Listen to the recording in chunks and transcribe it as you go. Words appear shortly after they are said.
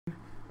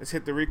Let's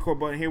hit the record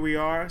button. Here we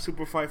are.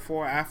 Super Fight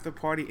 4 after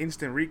party,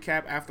 instant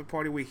recap after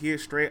party. We're here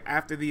straight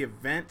after the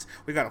event.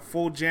 We got a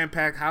full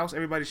jam-packed house.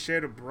 Everybody share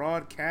the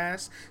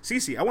broadcast.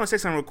 Cece, I want to say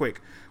something real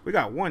quick. We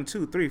got 1,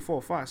 2, 3, 4,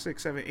 5,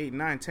 6, 7, 8,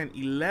 9, 10,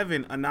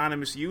 11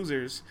 anonymous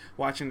users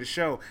watching the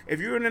show.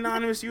 If you're an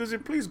anonymous user,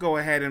 please go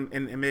ahead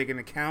and make an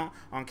account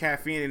on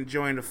Caffeine and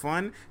join the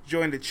fun.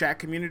 Join the chat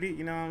community.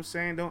 You know what I'm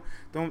saying?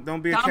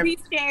 Don't be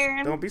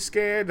scared. Don't be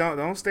scared.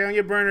 Don't stay on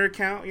your burner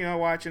account. You know,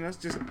 watching us.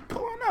 Just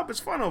pull on up. It's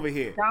fun over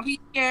here. Don't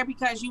be scared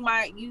because you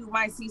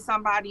might see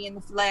somebody in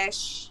the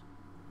flesh,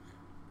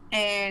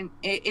 and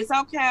it's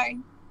okay.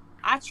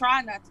 I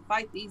try not to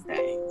fight these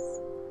days.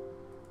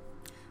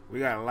 We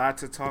got a lot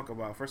to talk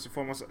about. First and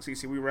foremost,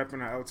 CC, we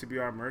repping our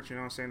LTBR merch. You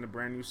know what I'm saying? The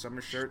brand new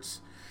summer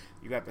shirts.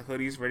 You got the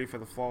hoodies ready for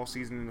the fall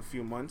season in a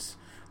few months.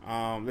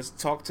 Let's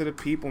talk to the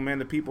people, man.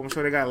 The people, I'm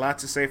sure they got a lot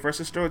to say. First,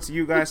 let's throw it to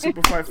you guys.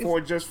 Super Fight 4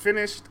 just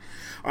finished.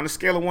 On a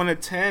scale of 1 to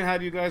 10, how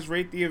do you guys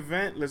rate the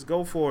event? Let's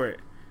go for it.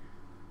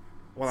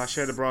 While I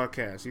share the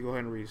broadcast. You go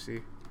ahead and read,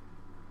 see.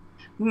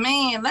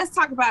 Man, let's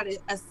talk about it.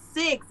 A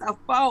 6, a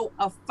 4,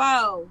 a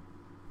 4.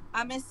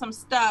 I missed some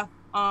stuff.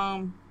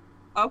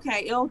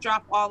 Okay, it'll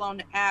drop all on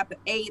the app.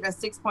 8, a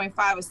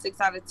 6.5, a 6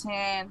 out of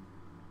 10.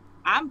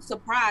 I'm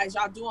surprised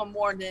y'all doing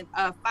more than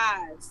 5,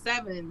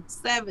 7,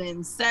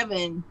 7,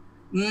 7.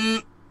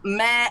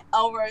 Matt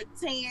over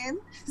 10,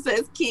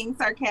 says King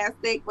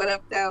Sarcastic. What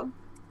up, though?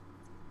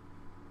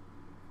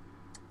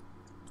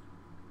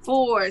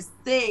 4,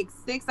 6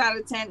 out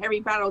of 10. Every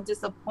battle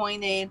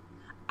disappointed.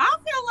 I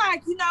feel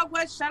like, you know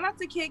what? Shout out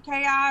to Kid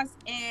Chaos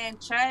and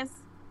Chess.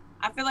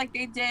 I feel like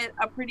they did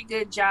a pretty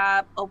good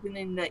job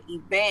opening the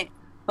event.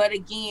 But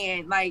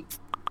again, like,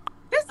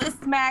 this is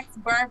Smack's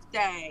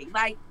birthday.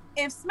 Like,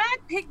 if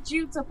Smack picked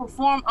you to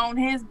perform on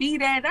his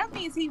B-Day, that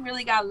means he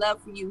really got love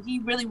for you. He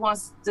really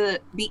wants to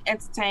be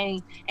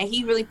entertaining, and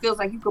he really feels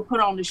like you could put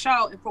on the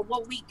show. And for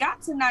what we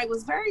got tonight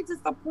was very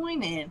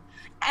disappointing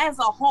as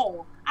a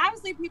whole.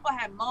 Obviously, people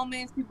had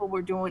moments. People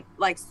were doing,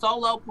 like,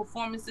 solo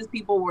performances.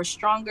 People were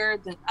stronger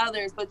than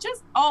others. But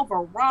just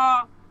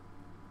overall,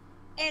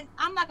 and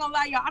I'm not going to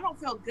lie, y'all, I don't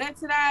feel good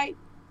today.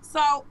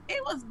 So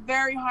it was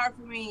very hard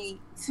for me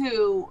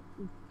to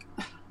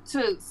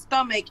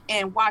stomach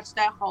and watch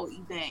that whole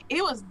event.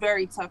 It was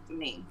very tough for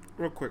me.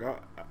 Real quick,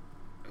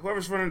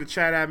 whoever's running the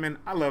chat admin,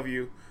 I love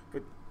you,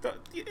 but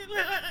you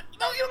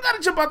don't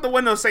gotta jump out the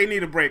window and say you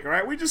need a break, all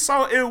right? We just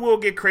saw Ill Will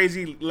get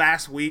crazy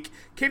last week.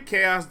 Kid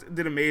Chaos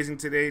did amazing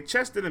today.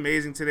 Chess did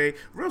amazing today.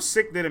 Real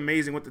Sick did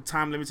amazing with the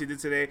time limits he did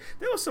today.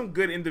 There was some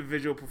good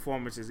individual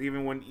performances,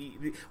 even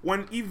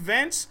when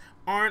events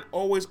aren't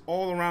always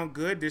all around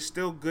good, there's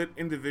still good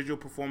individual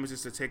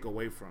performances to take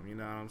away from. You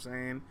know what I'm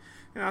saying?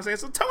 You know what I'm saying?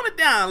 So tone it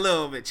down a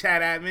little bit,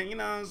 chat admin. You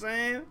know what I'm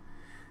saying?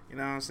 You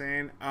know what I'm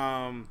saying?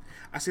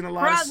 I seen a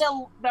lot of...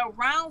 the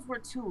rounds were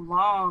too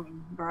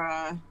long,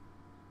 bruh.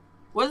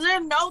 Was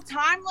there no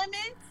time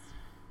limit?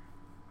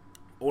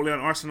 Only on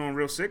Arsenal and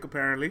Real Sick,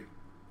 apparently.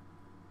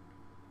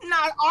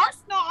 Not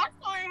Arsenal.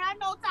 Arsenal ain't had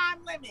no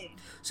time limit.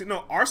 See,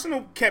 no,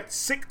 Arsenal kept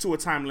Sick to a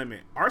time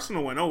limit.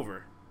 Arsenal went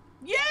over.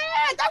 Yeah,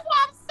 that's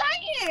what I'm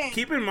saying.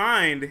 Keep in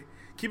mind,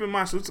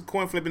 salute to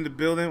Coin Flip in the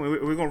building.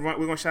 We're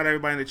gonna shout out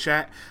everybody in the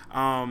chat.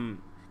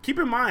 Keep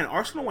in mind,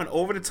 Arsenal went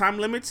over the time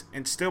limits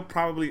and still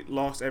probably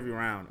lost every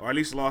round, or at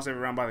least lost every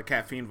round by the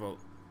caffeine vote.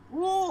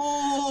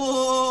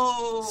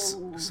 Ooh.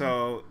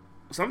 So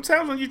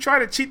sometimes when you try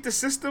to cheat the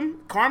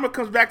system, karma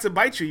comes back to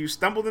bite you. You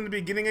stumbled in the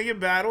beginning of your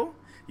battle,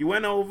 you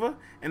went over,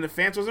 and the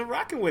fans wasn't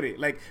rocking with it.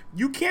 Like,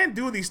 you can't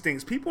do these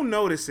things. People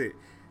notice it.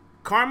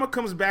 Karma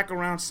comes back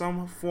around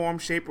some form,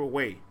 shape, or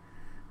way.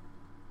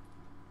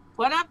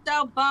 What up,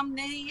 though, Bum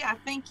Nitty? I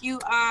think you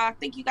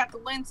got the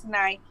win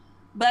tonight.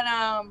 But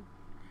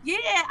yeah,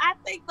 I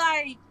think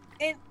like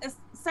it's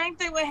same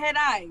thing with Head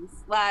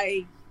Ice.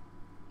 Like,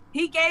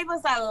 he gave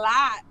us a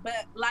lot,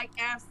 but like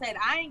Av said,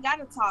 I ain't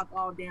gotta talk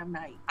all damn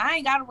night. I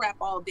ain't gotta rap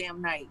all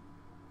damn night.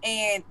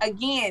 And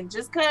again,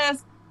 just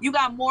cause you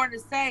got more to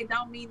say,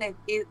 don't mean that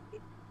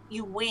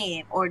you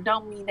win, or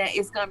don't mean that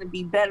it's gonna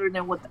be better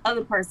than what the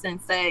other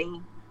person's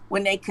saying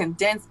when they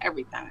condense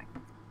everything.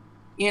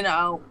 You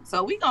know,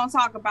 so we gonna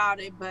talk about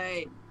it,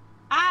 but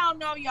I don't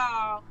know,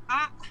 y'all.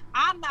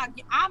 I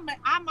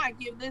might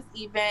give this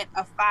event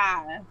a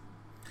 5.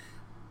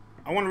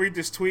 I want to read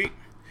this tweet.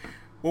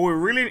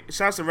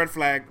 Shouts to Red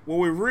Flag. What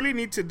we really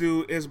need to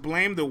do is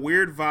blame the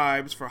weird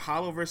vibes for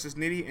Hollow versus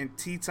Nitty and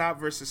T-Top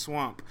versus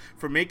Swamp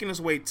for making us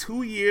wait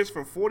 2 years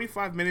for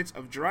 45 minutes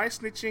of dry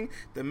snitching,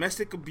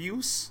 domestic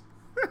abuse.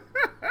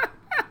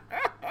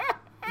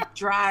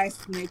 Dry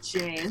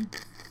snitching.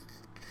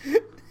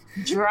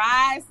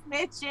 Dry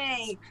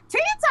snitching.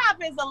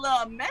 T-Top is a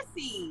little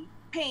messy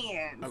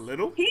pants. A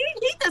little? He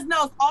just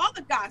knows all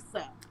the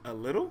gossip. A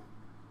little?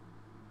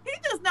 He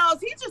just knows.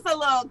 He's just a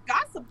little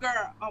gossip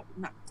girl. Oh,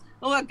 no.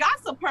 A little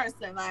gossip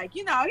person. Like,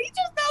 you know, he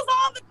just knows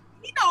all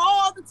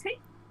the tea.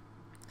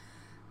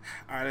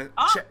 All right,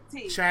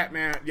 chat,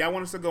 man. Y'all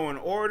want us to go in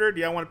order?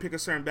 Do y'all want to pick a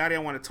certain battle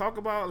y'all want to talk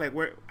about? Like,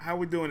 how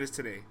we doing this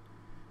today?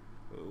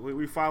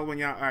 We following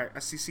y'all. All right, I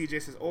see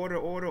CJ says order,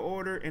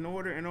 in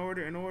order.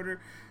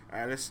 All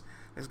right, let's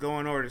go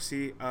in order.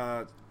 See,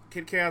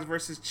 Kid Chaos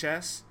versus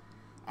Chess.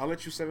 I'll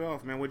let you set it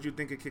off, man. What do you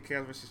think of Kid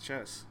Chaos versus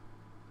Chess?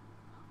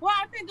 Well,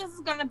 I think this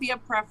is going to be a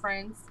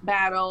preference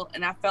battle,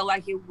 and I felt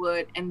like it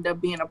would end up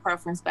being a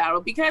preference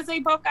battle because they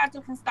both got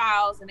different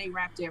styles and they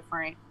rap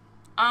different.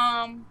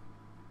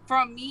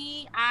 For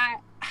me,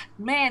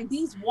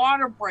 these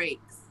water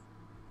breaks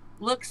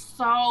look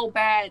so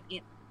bad.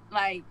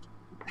 The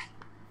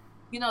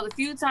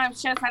few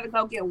times Chess had to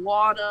go get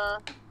water,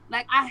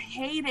 like, I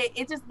hate it.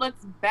 It just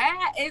looks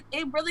bad.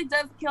 It really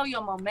does kill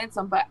your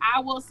momentum. But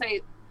I will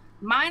say,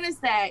 minus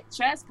that,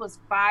 Chess was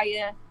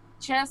fire.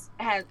 Chess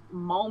had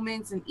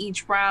moments in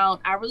each round.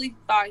 I really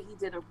thought he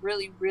did a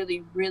really,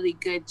 really, really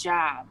good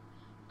job.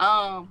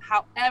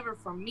 However,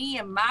 for me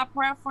and my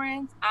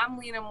preference, I'm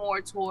leaning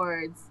more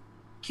towards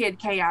Kid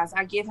Chaos.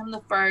 I give him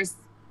the first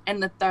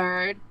and the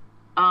third.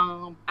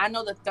 I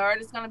know the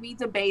third is going to be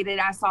debated.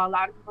 I saw a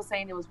lot of people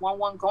saying it was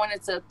 1-1 going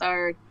into the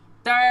third.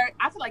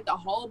 I feel like the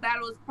whole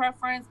battle is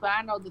preference, but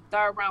I know the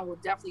third round will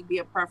definitely be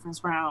a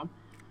preference round.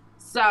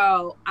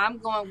 So I'm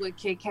going with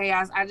Kid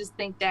Chaos. I just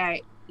think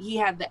that he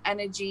had the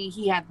energy.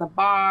 He had the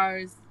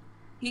bars.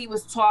 He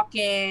was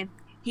talking.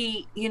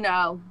 He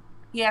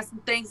had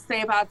some things to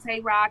say about Tay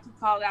Rock. He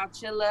called out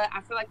Chilla.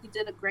 I feel like he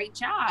did a great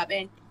job.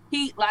 And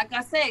he, like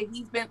I said,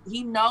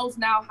 he knows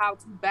now how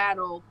to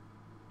battle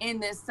in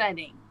this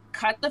setting.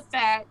 Cut the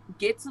fat,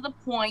 get to the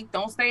point.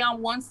 Don't stay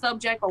on one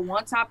subject or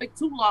one topic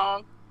too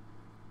long,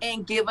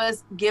 and give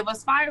us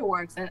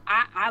fireworks. And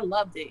I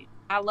loved it.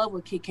 I love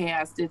what Kid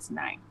Chaos did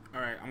tonight. All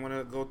right, I'm going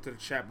to go to the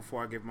chat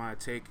before I give my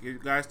take. You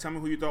guys, tell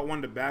me who you thought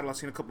won the battle. I've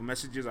seen a couple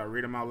messages. I'll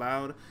read them out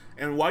loud.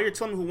 And while you're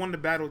telling me who won the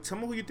battle, tell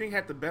me who you think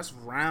had the best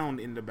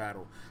round in the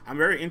battle. I'm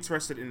very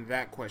interested in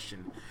that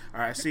question. All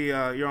right, I see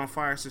You're on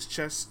Fire says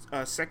Chess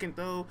second,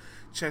 though.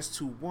 Chess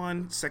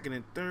 2-1, second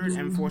and third.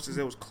 M4 says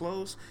it was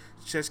close.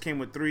 Chess came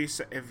with 3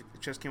 second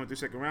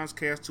rounds.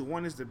 Chaos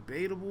 2-1 is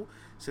debatable,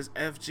 says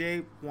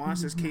FJ. Juan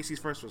says Casey's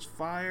first was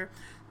fire.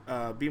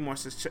 B More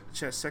says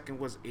Chess second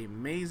was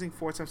amazing.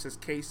 4 times says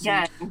Casey.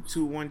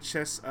 2-1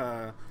 Chess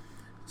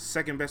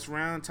second best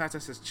round.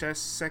 Tata says Chess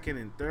second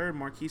and third.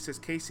 Marquis says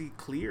Casey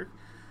clear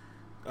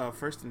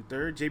first and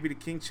third. JB the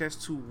King Chess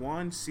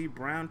 2-1. C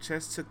Brown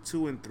Chess took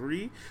 2 and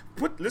 3.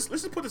 Let's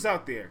just put this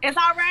out there. They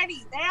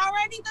already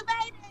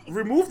debating.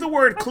 Remove the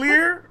word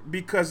clear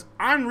because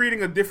I'm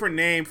reading a different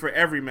name for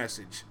every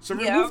message. So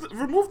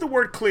remove the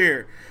word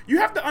clear. You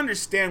have to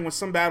understand when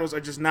some battles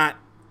are just not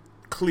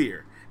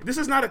clear. This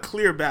is not a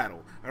clear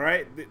battle, all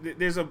right?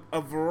 There's an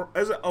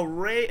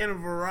array and a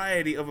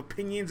variety of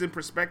opinions and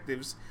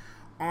perspectives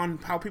on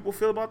how people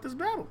feel about this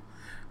battle.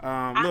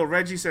 Lil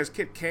Reggie says,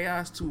 Kid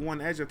Chaos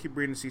 2-1 Edge. I'll keep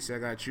reading, CC, I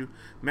got you.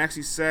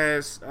 Maxie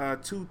says,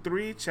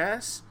 2-3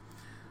 Chess.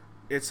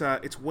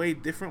 It's way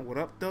different. What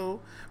up,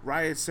 though?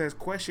 Riot says,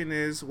 question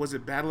is, was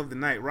it Battle of the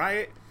Night?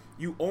 Riot,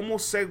 you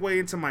almost segue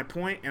into my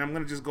point, and I'm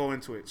going to just go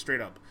into it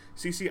straight up.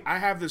 CC, I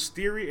have this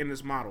theory and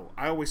this model.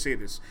 I always say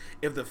this.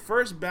 If the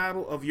first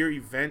battle of your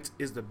event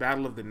is the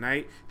Battle of the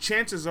Night,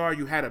 chances are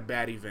you had a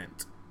bad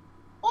event.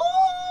 Ooh!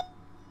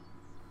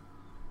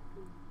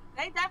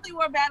 They definitely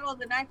were Battle of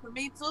the Night for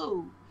me,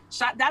 too.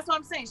 That's what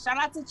I'm saying. Shout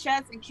out to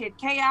Chess and Kid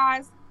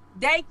Chaos.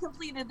 They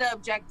completed the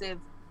objective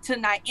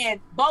tonight,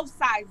 and both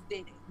sides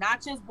did it.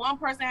 Not just one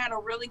person had a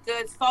really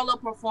good solo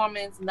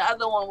performance, and the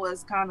other one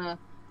was kind of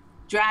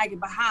dragging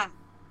behind.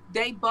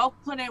 They both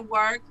put in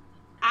work.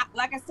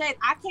 Like I said,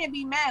 I can't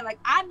be mad. Like,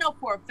 I know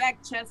for a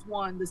fact Chess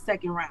won the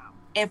second round.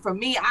 And for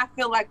me, I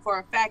feel like for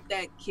a fact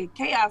that Kid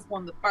Chaos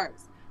won the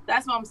first.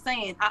 That's what I'm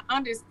saying. I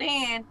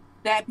understand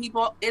that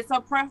it's a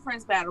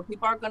preference battle.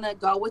 People are going to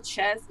go with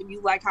Chess if you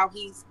like how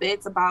he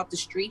spits about the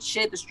street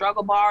shit, the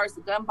struggle bars,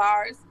 the gun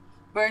bars,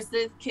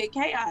 versus Kid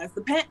Chaos,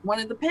 one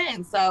of the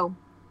pins. So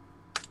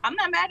I'm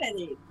not mad at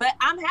it, but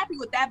I'm happy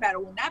with that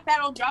battle. When that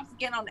battle drops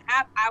again on the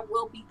app, I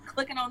will be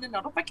clicking on the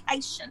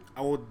notification.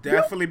 I will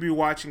definitely be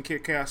watching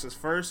Kid Chaos's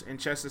first and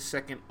Chess's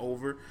second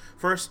over.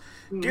 First,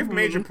 give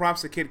major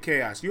props to Kid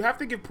Chaos. You have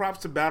to give props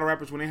to battle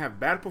rappers when they have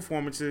bad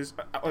performances.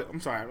 I'm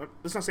sorry,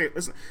 let's not say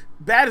it.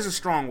 Bad is a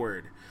strong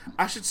word.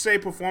 I should say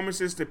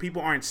performances that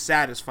people aren't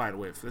satisfied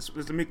with.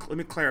 Let me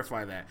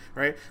clarify that,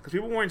 right? Because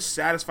people weren't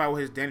satisfied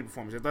with his Danny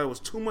performance. They thought it was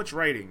too much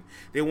writing.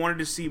 They wanted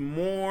to see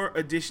more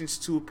additions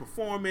to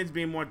performance,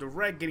 being more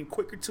direct, getting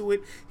quicker to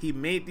it. He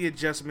made the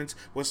adjustments,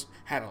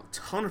 had a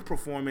ton of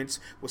performance,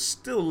 was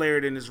still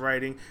layered in his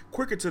writing,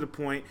 quicker to the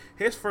point.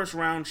 His first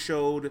round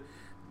showed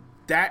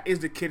that is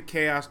the Kid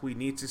Chaos we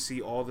need to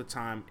see all the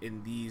time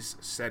in these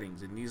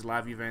settings, in these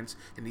live events,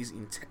 in these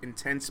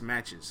intense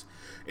matches.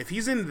 If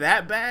he's in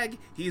that bag,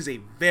 he is a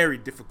very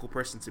difficult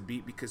person to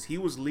beat because he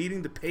was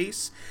leading the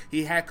pace.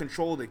 He had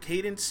control of the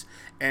cadence,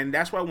 and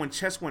that's why when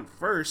Chess went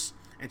first,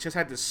 and Chess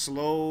had this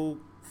slow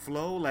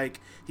flow, like,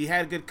 he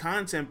had good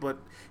content, but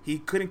he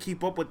couldn't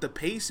keep up with the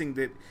pacing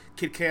that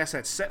Kid Chaos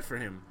had set for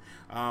him.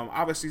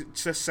 Obviously,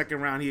 Chess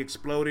second round, he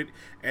exploded,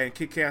 and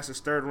Kid Chaos's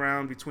third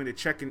round between the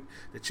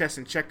chess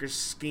and checkers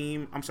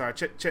scheme. I'm sorry,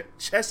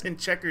 chess and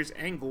checkers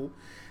angle.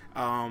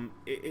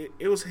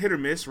 It was hit or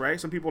miss, right?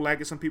 Some people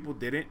liked it, some people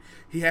didn't.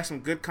 He had some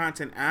good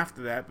content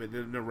after that, but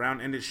then the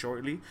round ended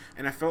shortly,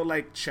 and I felt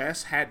like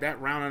Chess had that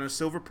round on a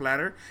silver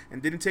platter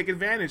and didn't take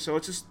advantage. So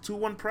it's just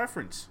 2-1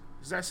 preference.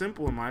 It's that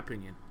simple, in my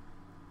opinion.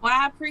 Well,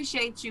 I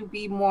appreciate you,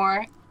 B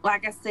More.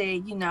 Like I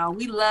said,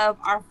 we love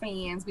our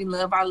fans, we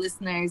love our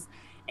listeners,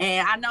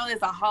 and I know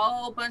there's a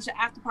whole bunch of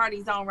after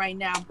parties on right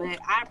now, but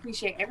I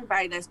appreciate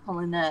everybody that's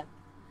pulling up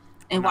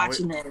and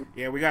watching it.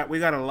 Yeah, we got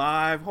a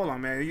live. Hold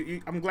on,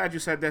 man. I'm glad you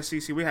said that,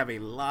 CC. We have a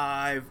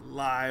live,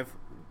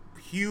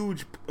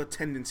 huge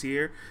attendance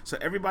here. So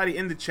everybody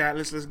in the chat,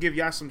 let's give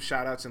y'all some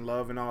shout outs and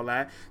love and all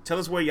that. Tell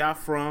us where y'all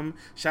from.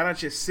 Shout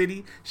out your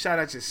city. Shout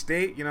out your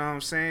state. You know what I'm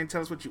saying?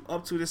 Tell us what you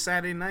up to this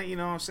Saturday night. You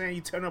know what I'm saying?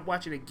 You turn up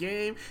watching a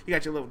game. You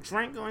got your little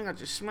drink going. You got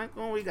your smack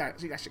going. You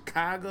got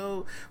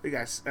Chicago. We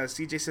got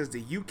CJ says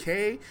the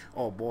UK.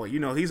 Oh boy,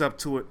 he's up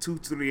to it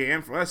 2-3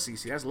 a.m. for us,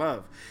 CC. That's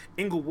love.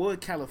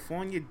 Inglewood,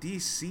 California,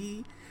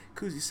 DC.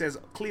 Kuzi says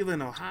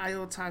Cleveland,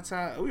 Ohio.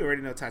 Tata. We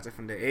already know Tata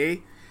from the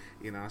A.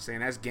 You know what I'm saying?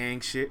 That's gang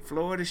shit.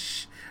 Florida,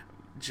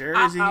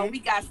 Jersey. We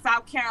got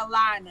South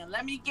Carolina.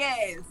 Let me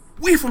guess.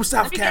 We from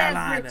South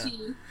Carolina.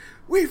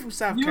 We from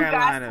South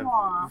Carolina.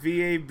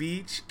 VA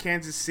Beach,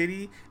 Kansas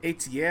City,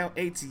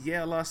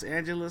 ATL, Los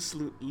Angeles,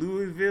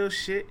 Louisville,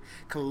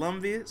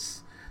 Columbia,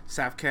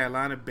 South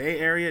Carolina, Bay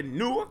Area,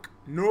 Newark,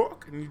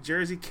 New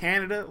Jersey,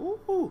 Canada.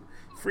 Ooh,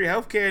 free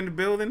healthcare in the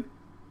building.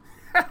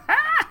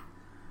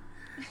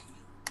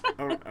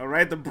 All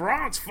right, the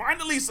Bronx.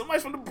 Finally, somebody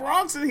from the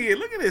Bronx in here.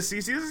 Look at this,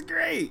 CC. This is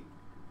great.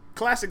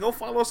 Classic. Go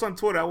follow us on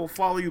Twitter. I will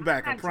follow you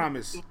back. I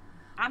promise.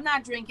 I'm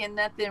not drinking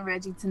nothing,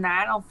 Reggie,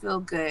 tonight. I don't feel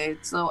good.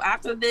 So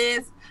after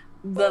this,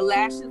 the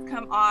lashes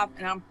come off,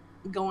 and I'm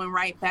going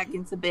right back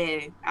into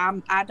bed.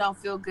 I don't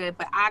feel good,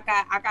 but I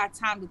got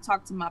time to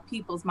talk to my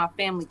peoples, my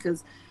family,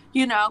 because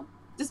this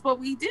is what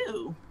we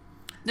do.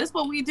 This is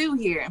what we do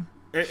here.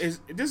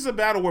 This is a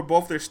battle where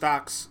both their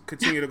stocks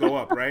continue to go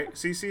up, right?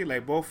 CC,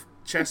 like both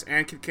Chess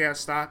and Kid Chaos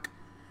stock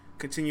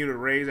continue to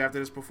raise after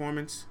this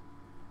performance.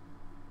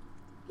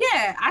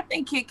 Yeah, I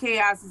think Kid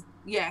Chaos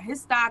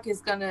his stock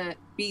is gonna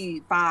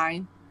be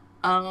fine.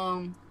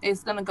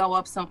 It's gonna go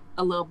up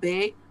a little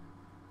bit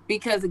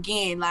because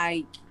again,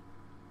 like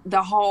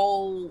the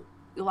whole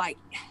like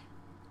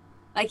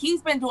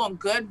he's been doing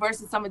good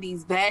versus some of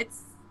these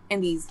vets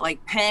and these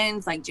like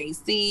pens like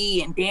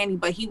JC and Danny,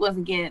 but he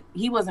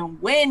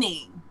wasn't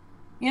winning.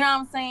 You know what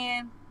I'm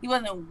saying? He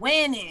wasn't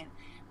winning.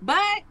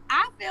 But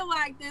I feel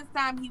like this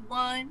time he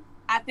won.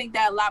 I think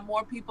that a lot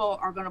more people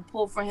are going to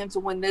pull for him to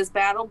win this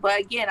battle. But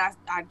again,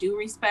 I do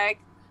respect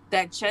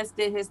that Chess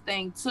did his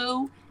thing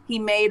too. He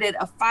made it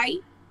a fight.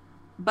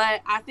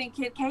 But I think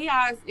Kid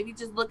Chaos, if you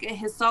just look at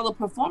his solo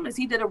performance,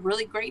 he did a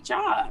really great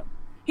job.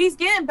 He's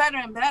getting better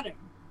and better.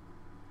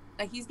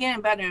 Like, he's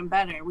getting better and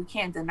better. We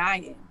can't deny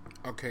it.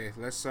 Okay,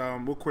 let's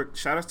real quick.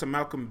 Shout outs to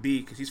Malcolm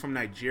B because he's from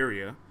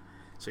Nigeria.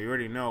 So you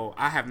already know.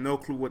 I have no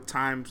clue what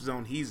time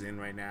zone he's in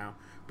right now.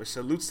 But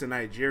salutes to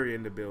Nigeria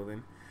in the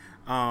building.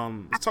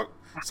 Let's talk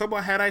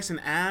about Head Ice and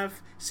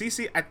Av.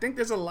 CC, I think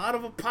there's a lot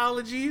of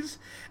apologies,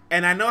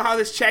 and I know how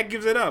this chat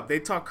gives it up. They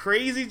talk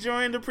crazy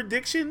during the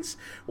predictions.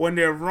 When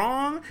they're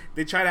wrong,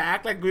 they try to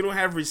act like we don't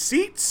have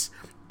receipts,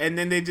 and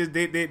then they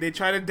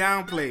try to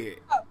downplay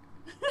it.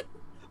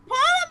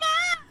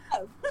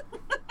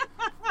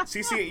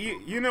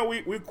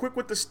 CC, we're quick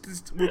with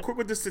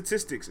the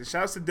statistics, and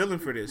shout out to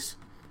Dylan for this.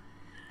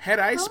 Head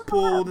Ice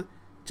pulled.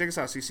 Check this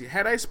out, CC.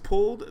 Head Ice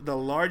pulled the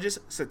largest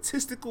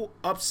statistical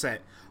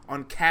upset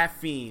on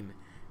caffeine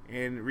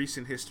in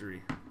recent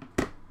history.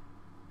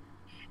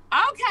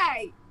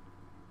 Okay.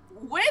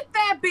 With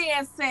that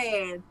being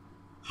said,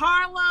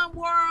 Harlem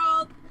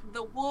World,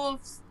 the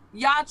Wolves,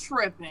 y'all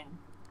tripping.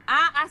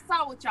 I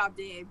saw what y'all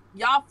did.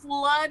 Y'all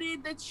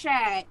flooded the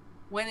chat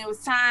when it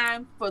was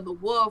time for the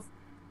Wolf,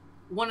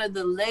 one of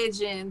the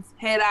legends,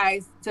 Head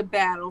Ice, to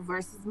battle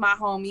versus my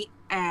homie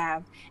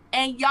Av.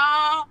 And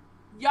y'all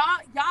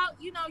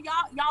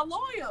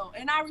loyal,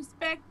 and I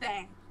respect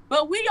that.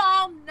 But we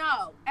all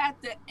know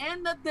at the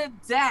end of the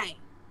day,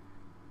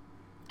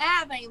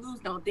 Av ain't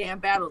lose no damn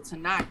battle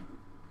tonight.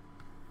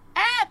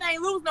 Av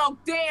ain't lose no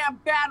damn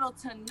battle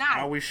tonight.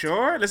 Are we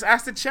sure? Let's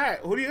ask the chat.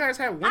 Who do you guys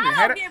have winning?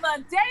 I don't give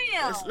a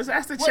damn. Let's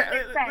ask the chat.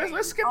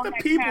 Let's get the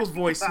people's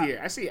voice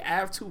here. I see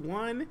Av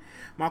 2-1.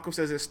 Malcolm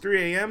says it's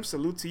 3 a.m.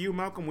 Salute to you,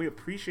 Malcolm. We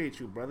appreciate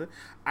you, brother.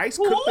 Ice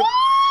cooked them.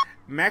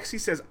 Maxie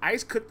says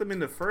Ice cooked them in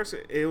the first.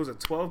 It was a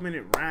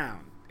 12-minute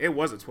round. It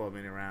was a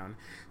 12-minute round.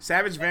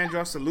 Savage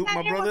Vandross, salute,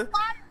 my brother.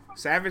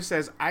 Savage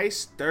says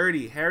Ice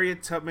 30.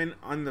 Harriet Tubman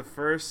on the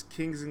first.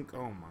 Kings and...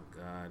 Oh, my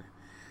God.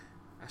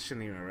 I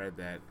shouldn't even have read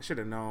that. I should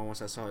have known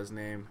once I saw his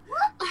name.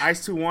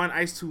 Ice 2-1.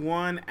 Ice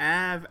 2-1.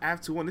 Av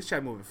 2-1. This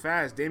chat moving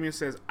fast. Damien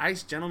says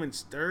Ice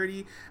Gentleman's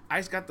 30.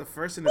 Ice got the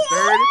first and the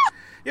third.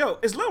 Yo,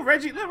 is Lil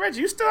Reggie,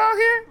 you still out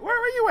here?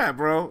 Where you at,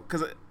 bro?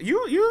 Because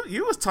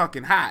you was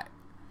talking hot.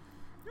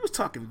 You was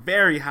talking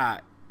very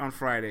hot on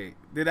Friday.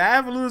 Did I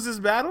ever lose this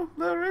battle,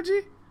 Lil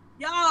Reggie?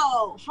 Yo,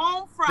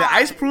 Home Fries. Did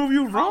Ice prove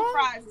you wrong? Home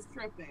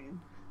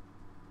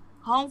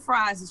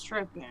Fries is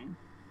tripping.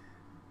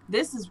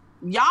 This is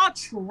y'all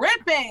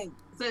tripping,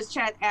 says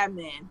chat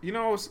admin. You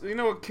know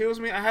what kills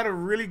me? I had a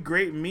really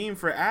great meme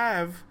for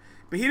Av,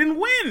 but he didn't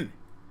win.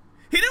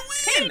 He didn't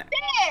win. He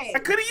did. I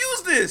could have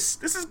used this.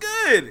 This is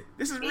good.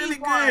 This is really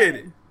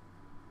good.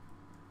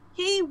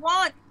 He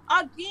won.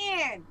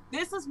 Again,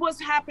 this is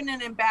what's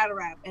happening in battle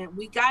rap, and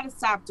we got to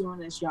stop doing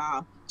this,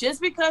 y'all.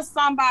 Just because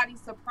somebody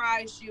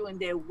surprised you and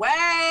did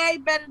way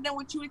better than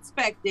what you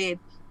expected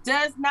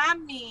does not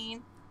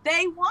mean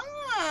they won.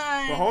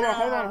 But hold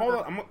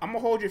on. I'm going to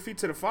hold your feet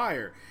to the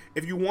fire.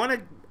 If you want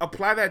to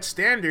apply that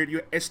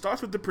standard, it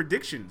starts with the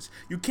predictions.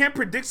 You can't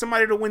predict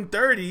somebody to win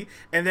 30,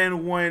 and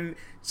then when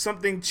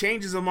something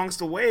changes amongst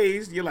the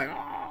ways, you're like,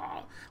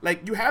 oh.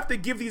 Like, you have to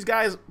give these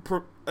guys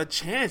a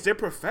chance. They're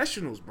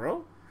professionals,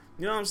 bro.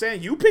 You know what I'm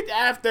saying? You picked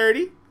Av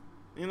 30.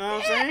 You know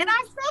what I'm saying? And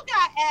I still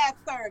got Av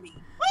 30.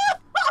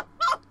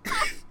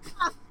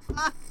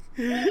 What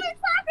are you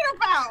talking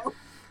about?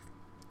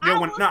 Yo,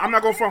 I'm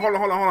not going for. Hold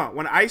on.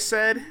 When I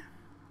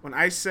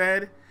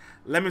said,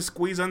 lemon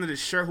squeeze under the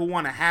shirt, who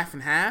won a half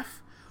and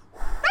half?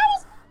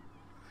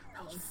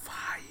 That was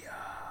fire.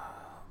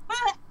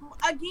 But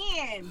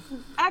again,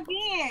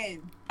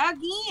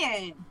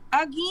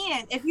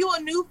 if you're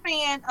a new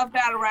fan of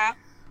battle rap,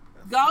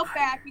 go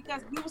back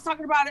because we was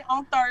talking about it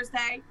on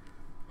Thursday.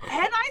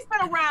 Head Ice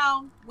been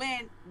around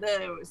when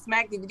the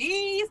Smack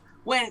DVDs,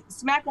 when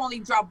Smack only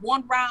dropped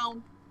one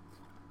round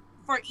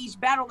for each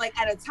battle, like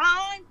at a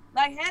time.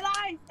 Like, Head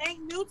Ice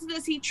ain't new to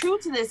this. He true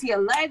to this. He a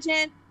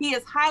legend. He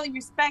is highly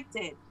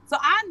respected. So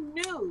I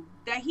knew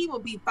that he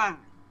would be fine.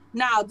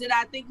 Now, did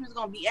I think he was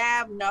going to be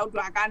Av? No. Do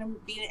I got him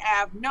beating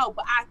Av? No.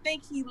 But I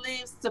think he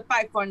lives to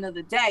fight for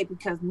another day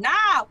because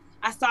now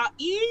I saw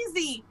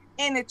Easy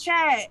in the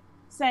chat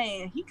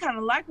saying he kind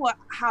of liked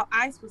how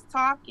Ice was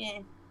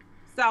talking.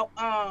 So,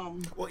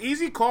 well,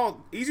 Easy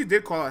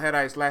did call out Head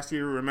Ice last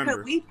year, remember?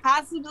 Could we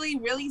possibly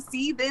really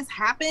see this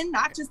happen?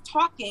 Not just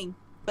talking,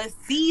 but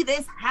see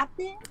this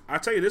happen? I'll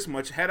tell you this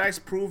much. Head Ice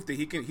proved that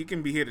he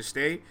can be here to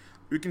stay.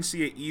 You can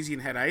see it Easy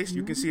and Head Ice.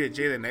 You can see it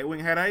Jay the Nightwing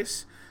Head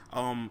Ice.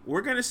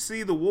 We're going to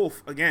see the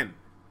Wolf again.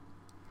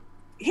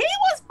 He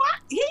was fine.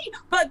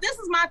 But this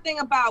is my thing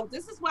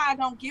this is why I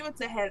don't give it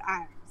to Head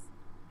Ice.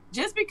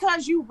 Just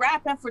because you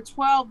rapping for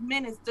 12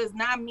 minutes does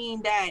not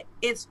mean that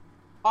it's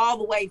all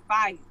the way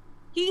fire.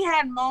 He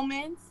had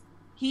moments,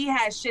 he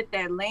had shit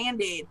that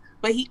landed,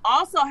 but he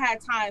also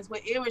had times where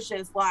it was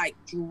just like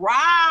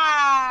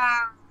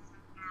dry.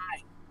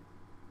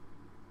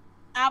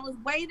 I was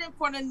waiting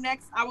for the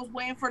next punch. I was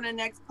waiting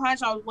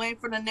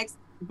for the next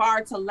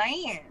bar to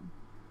land.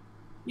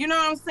 You know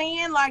what I'm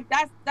saying? Like,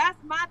 that's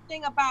my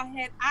thing about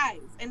Head Ice.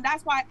 And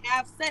that's why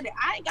Av said it.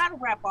 I ain't got to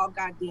rap all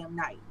goddamn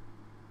night.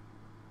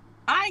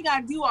 I ain't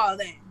got to do all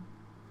that.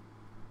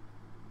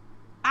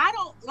 I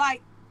don't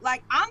like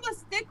I'm a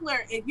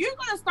stickler. If you're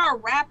going to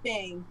start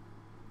rapping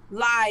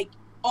like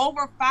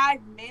over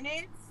 5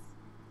 minutes,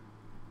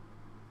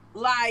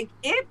 like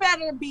it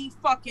better be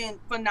fucking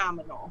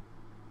phenomenal.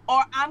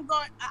 Or I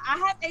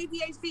have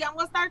ADHD. I'm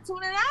going to start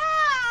tuning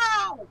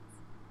out.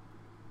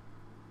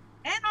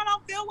 And I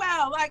don't feel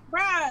well. Like,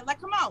 bruh,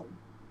 like, come on.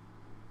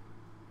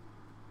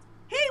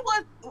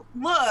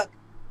 Look,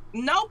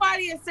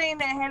 nobody is saying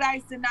that Head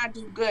Ice did not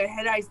do good.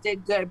 Head Ice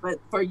did good. But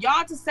for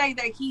y'all to say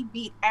that he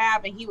beat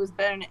Av and he was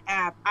better than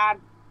Av, I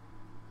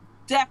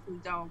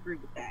definitely don't agree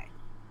with that.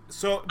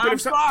 So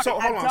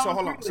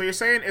hold on. So you're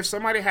saying if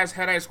somebody has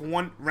Head Ice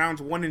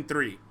rounds 1 and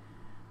 3,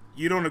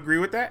 you don't agree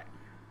with that?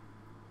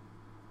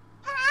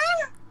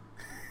 Huh?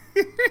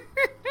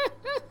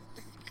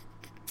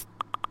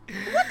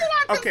 What did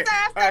I just say?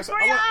 I said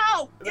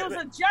 3-0. It was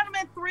a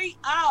gentleman 3-0.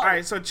 All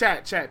right, so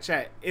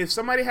chat. If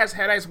somebody has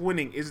Head Ice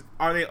winning,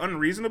 are they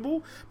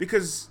unreasonable?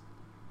 Because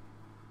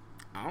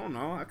I don't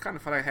know. I kind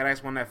of feel like Head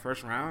Ice won that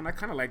first round. I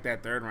kind of like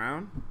that third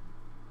round.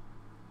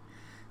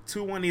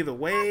 2-1 either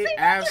way.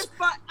 Av's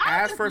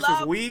first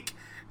was weak.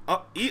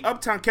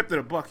 Uptown kept it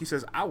a buck. He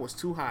says, I was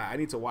too high. I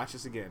need to watch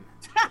this again.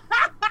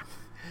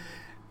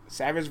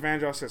 Savage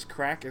Vandross says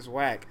crack is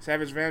whack.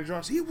 Savage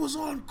Vandross, he was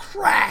on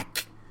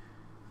crack.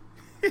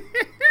 The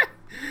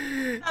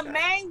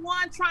main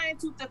one trying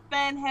to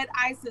defend Head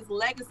Ice's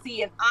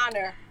legacy and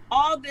honor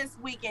all this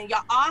weekend.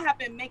 Y'all all have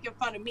been making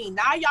fun of me.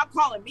 Now y'all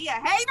calling me a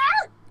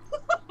hater?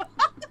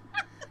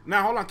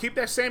 Now hold on, keep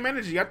that same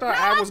energy. I thought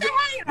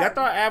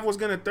Av was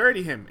gonna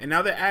 30 him, and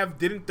now that Av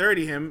didn't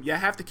 30 him, y'all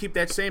have to keep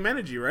that same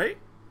energy, right?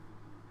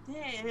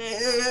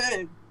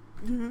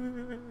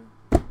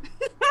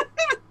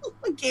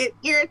 Get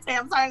irritated.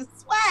 I'm starting to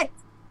sweat.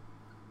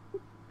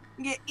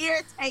 Get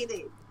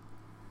irritated.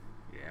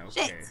 Yeah,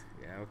 okay. Shit.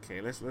 Yeah,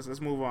 okay. Let's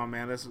move on,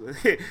 man.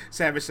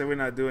 Savage said we're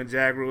not doing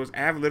Jag rules.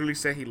 Av literally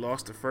said he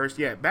lost the first.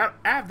 Yeah,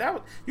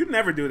 Av, you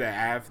never do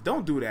that, Av.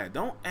 Don't do that.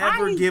 Don't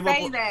ever give up.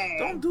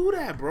 Don't do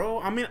that, bro.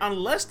 I mean,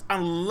 unless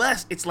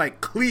it's like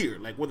clear,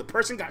 like where the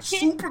person got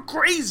super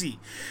crazy,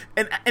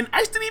 and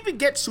Ice didn't even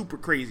get super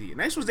crazy,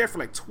 and Ice was there for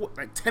like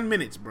 10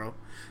 minutes, bro.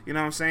 You know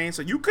what I'm saying?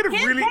 So you could have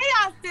really.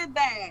 Chaos did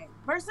that,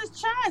 versus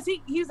Chess.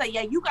 He was like,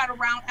 yeah, you got a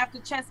round after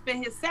Chess spit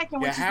his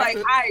second, which is like,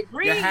 to, I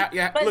agree.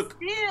 But look,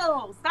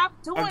 still, stop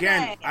doing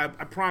again, that.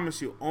 I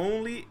promise you,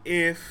 only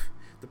if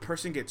the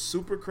person gets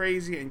super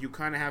crazy and you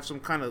kind of have some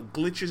kind of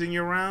glitches in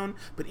your round.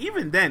 But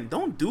even then,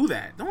 don't do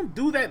that. Don't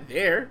do that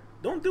there.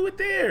 Don't do it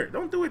there.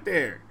 Don't do it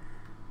there.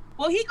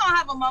 Well, he gonna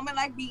have a moment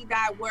like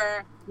B-Dot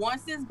where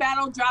once this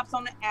battle drops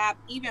on the app,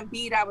 even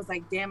B-Dot was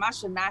like, damn, I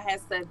should not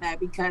have said that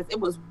because it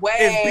was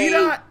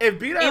if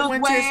B-Dot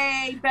went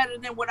way better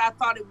than what I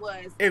thought it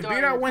was. If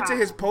B-Dot went to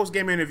his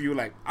post-game interview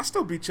like, I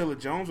still beat Chilla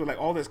Jones with like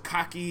all this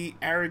cocky,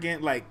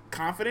 arrogant, like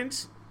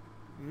confidence,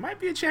 he might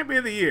be a champion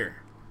of the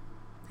year.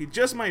 He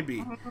just might be.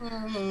 All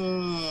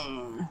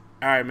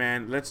right,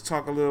 man. Let's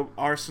talk a little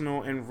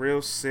Arsenal and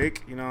Real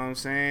Sick. You know what I'm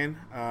saying?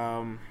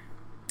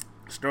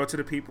 Let's throw it to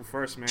the people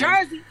first, man.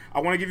 Jersey.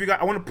 I want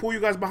to pull you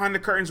guys behind the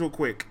curtains real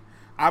quick.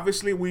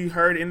 Obviously, we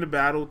heard in the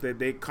battle that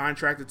they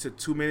contracted to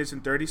 2 minutes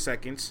and 30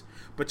 seconds.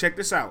 But check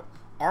this out.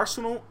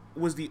 Arsenal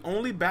was the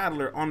only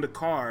battler on the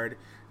card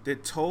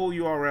that told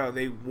URL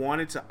they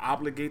wanted to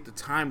obligate the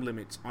time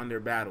limits on their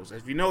battles.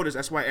 As you notice,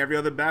 that's why every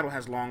other battle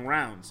has long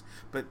rounds.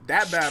 But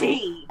that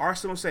battle,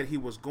 Arsenal said he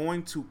was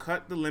going to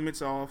cut the limits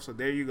off. So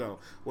there you go.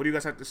 What do you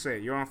guys have to say?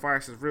 You're on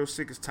fire. Says Real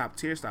Sick is top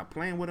tier. Stop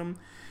playing with him.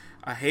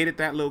 I hated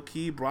that low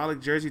key.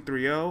 Brolic Jersey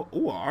 3-0.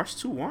 Ooh, Ars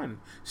 2-1.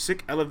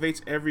 Sick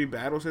elevates every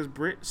battle, says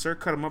Brit. Sir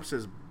cut him up,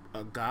 says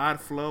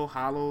God Flow.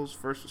 Hollows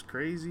first was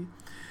crazy.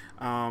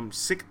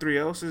 Sick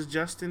 3-0, says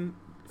Justin.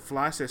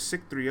 Fly says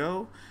Sick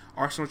 3-0.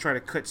 Arsenal try to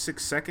cut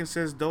 6 seconds,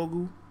 says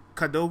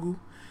Kadogu.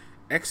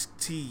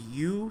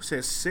 XTU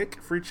says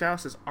Sick. Free Child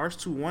says Ars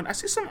 2-1. I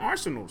see some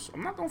Arsenals.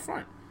 I'm not gonna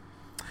front.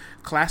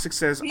 Classic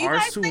says Ars 2-1. You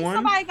guys think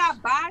somebody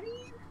got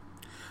bodied?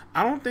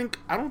 I don't think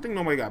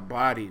nobody got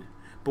bodied.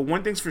 But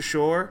one thing's for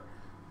sure,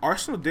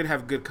 Arsenal did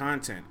have good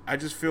content. I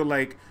just feel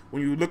like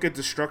when you look at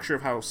the structure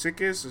of how Sick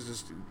is, it's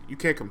just you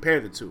can't compare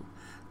the two.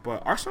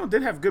 But Arsenal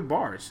did have good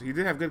bars. He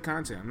did have good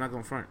content. I'm not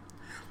going to front.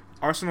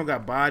 Arsenal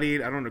got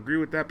bodied. I don't agree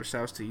with that, but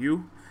shouts to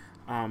you.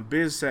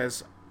 Biz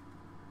says,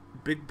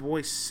 Big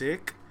Boy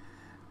Sick.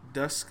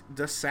 Dust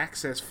Sack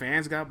says,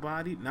 fans got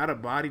bodied. Not a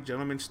body,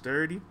 gentlemen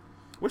sturdy.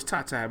 What's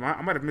Tata?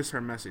 I might have missed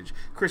her message.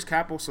 Chris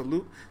Capo,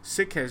 salute.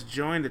 Sick has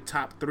joined the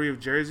top 3 of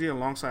Jersey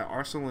alongside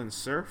Arsenal and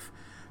Surf.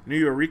 New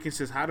York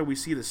says, how do we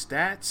see the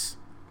stats?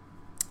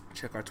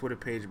 Check our Twitter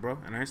page, bro,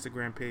 and our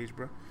Instagram page,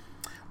 bro.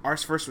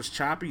 Ars first was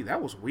choppy.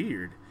 That was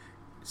weird.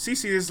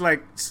 CC is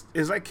like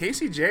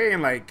KCJ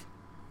and like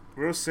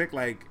Real Sick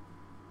like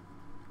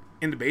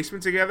in the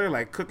basement together,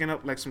 like cooking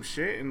up like some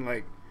shit and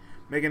like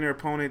making their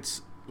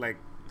opponents like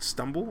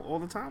stumble all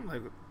the time.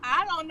 Like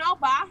I don't know,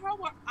 but I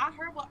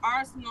heard what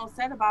Arsenal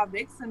said about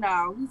Vixen.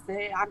 Though he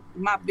said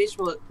my bitch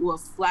will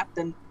slap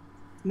the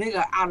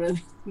nigga out of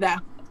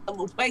that.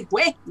 Wait,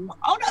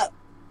 hold up.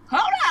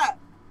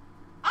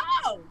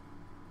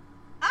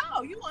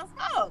 Oh, you want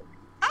smoke?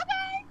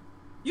 Okay.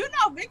 You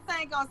know Vix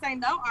ain't gonna say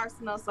no,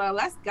 Arsenal, so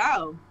let's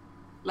go.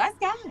 But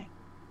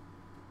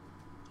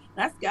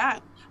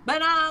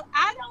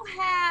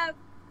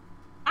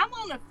I'm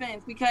on the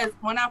fence because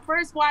when I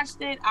first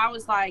watched it, I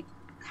was like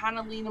kind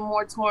of leaning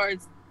more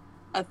towards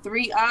a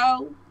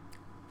 3-0.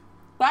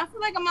 But I feel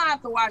like I'm gonna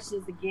have to watch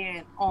this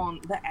again on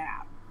the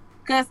app.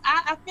 Because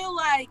I feel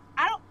like,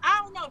 I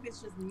don't know if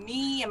it's just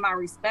me and my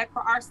respect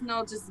for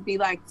Arsenal just to be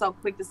like so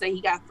quick to say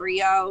he got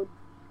 3-0.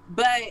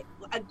 But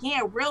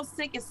again, Real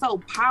Sick is so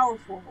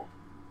powerful.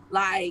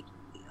 Like,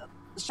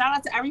 shout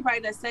out to everybody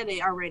that said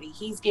it already.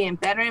 He's getting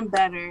better and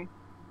better.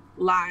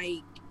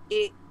 Like,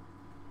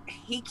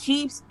 he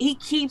keeps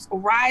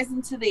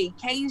rising to the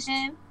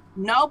occasion.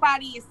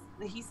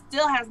 He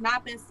still has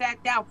not been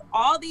sat down. For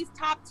all these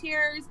top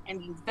tiers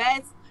and these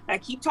vets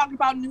that keep talking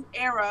about new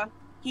era,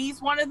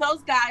 he's one of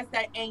those guys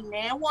that ain't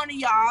now one of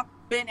y'all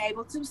been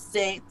able to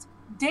sit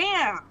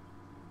down.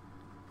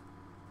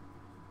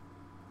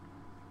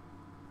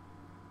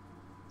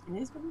 It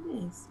is what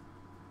it is.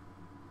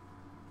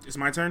 It's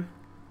my turn?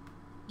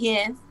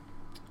 Yes.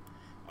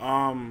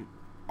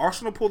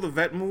 Arsenal pulled the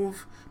vet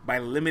move by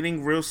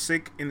limiting Real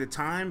Sick in the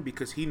time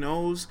because he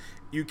knows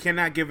you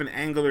cannot give an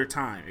angler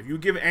time. If you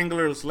give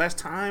anglers less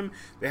time,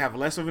 they have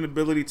less of an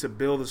ability to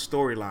build a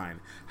storyline.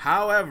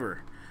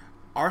 However,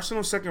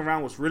 Arsenal's second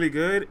round was really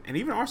good, and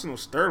even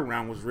Arsenal's third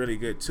round was really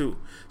good too.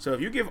 So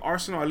if you give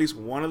Arsenal at least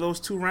one of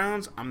those 2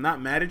 rounds, I'm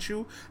not mad at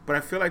you, but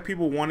I feel like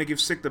people want to give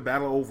Sick the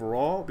battle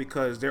overall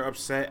because they're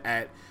upset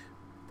at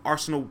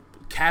Arsenal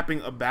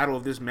capping a battle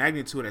of this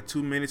magnitude at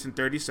 2 minutes and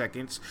 30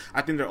 seconds.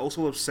 I think they're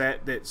also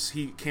upset that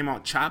he came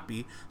out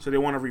choppy, so they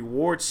want to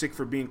reward Sick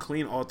for being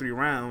clean all 3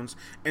 rounds.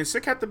 And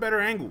Sick had the better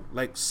angle.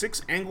 Like,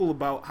 Sick's angle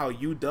about how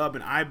you dub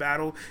and I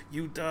battle,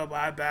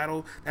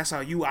 that's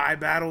how you I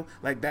battle.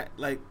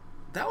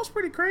 That was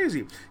pretty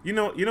crazy. You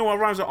know what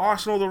rhymes with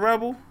Arsenal the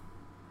Rebel?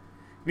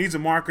 Needs a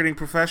marketing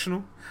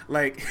professional.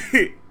 Like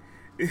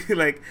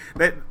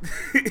that.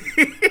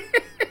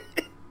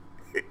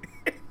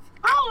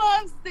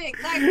 I love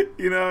Sick. Like,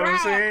 you know what I'm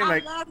saying?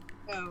 Like, I love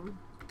him.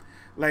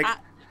 Like,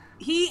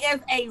 he is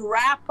a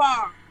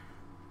rapper.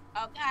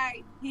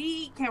 Okay,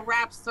 he can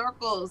rap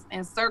circles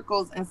and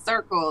circles and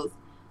circles.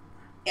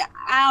 Yeah,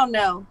 I don't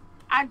know.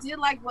 I did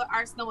like what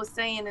Arsenal was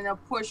saying, and of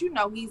course, he's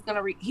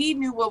gonna. He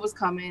knew what was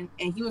coming,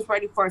 and he was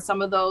ready for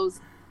some of those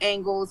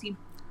angles. He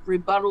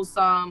rebutted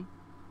some,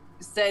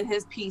 said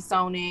his piece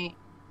on it,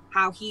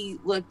 how he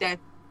looked at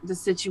the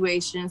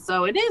situation.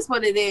 So it is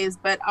what it is.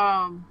 But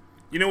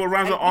you know what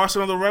rhymes with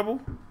Arsenal the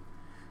Rebel?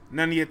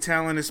 None of your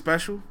talent is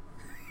special.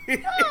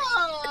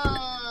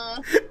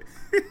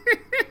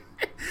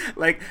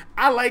 Like,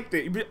 I liked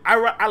it.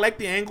 I like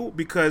the angle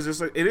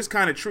because it is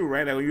kind of true,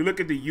 right? Like, when you look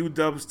at the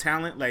UW's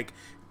talent, like,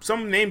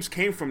 some names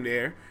came from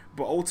there,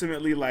 but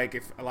ultimately, like,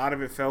 if a lot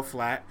of it fell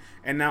flat.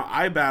 And now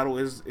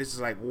iBattle is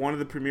like one of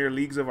the premier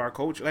leagues of our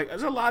coach. Like,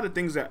 there's a lot of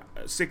things that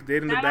Sick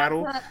did in the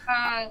battle.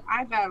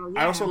 iBattle.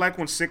 Yeah. I also like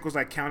when Sick was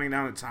like counting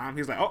down the time.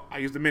 He's like, "Oh, I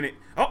used a minute.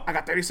 Oh, I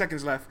got 30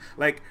 seconds left."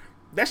 Like,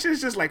 that shit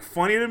is just like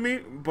funny to me,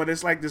 but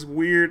it's like this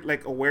weird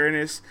like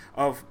awareness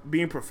of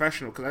being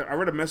professional. Because I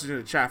read a message in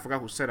the chat, I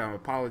forgot who said it, I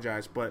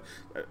apologize, but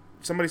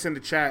somebody said in the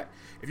chat,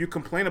 if you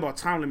complain about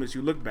time limits,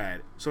 you look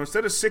bad. So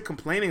instead of Sick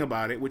complaining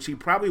about it, which he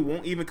probably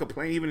won't even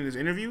complain even in his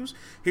interviews,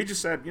 he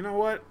just said, you know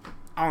what,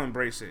 I'll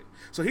embrace it.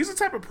 So he's the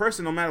type of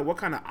person, no matter what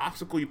kind of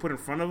obstacle you put in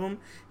front of him,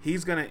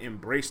 he's gonna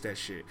embrace that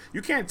shit.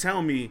 You can't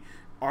tell me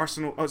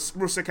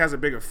Real Sick has a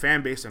bigger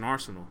fan base than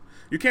Arsenal.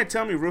 You can't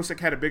tell me Real Sick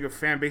had a bigger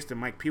fan base than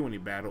Mike P when he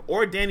battled,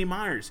 or Danny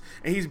Myers.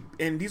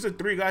 And these are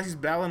three guys he's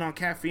battling on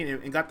caffeine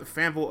and got the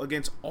fan vote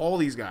against all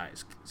these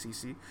guys.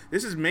 CC,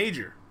 this is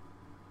major.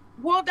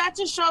 Well, that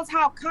just shows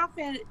how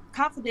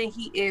confident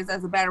he is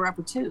as a battle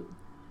rapper too.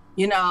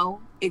 You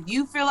know, if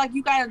you feel like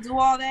you got to do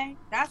all that,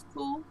 that's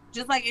cool.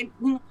 Just like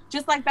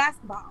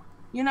basketball.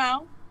 You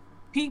know,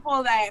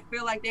 people that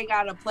feel like they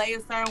got to play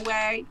a certain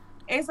way.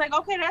 It's like,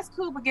 okay, that's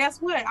cool, but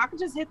guess what? I can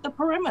just hit the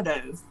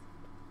perimeters.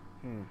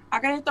 I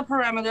can hit the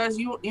perimeters.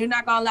 You're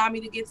not gonna allow me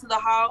to get to the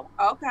hole?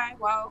 Okay,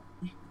 well,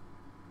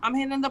 I'm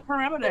hitting the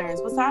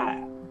perimeters. What's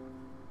up?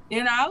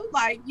 You know,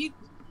 like you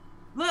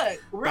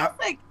look, Real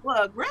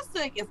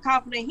Sick is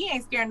confident. He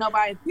ain't scared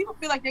nobody. If people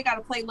feel like they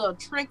gotta play little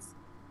tricks,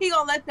 he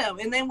gonna let them.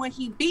 And then when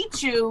he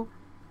beats you,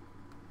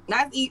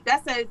 that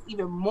says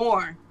even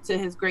more to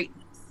his greatness.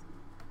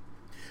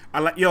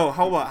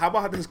 Hold up. How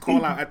about this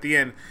call out at the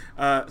end?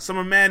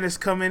 Summer Madness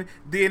coming.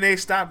 DNA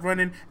stop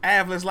running.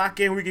 Av, let's lock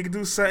in. We can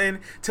do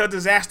something. Tell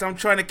Disaster I'm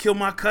trying to kill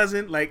my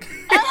cousin. Like,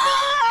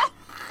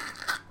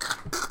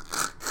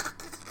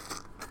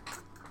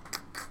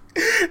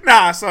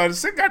 nah. So the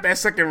Sick got that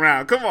second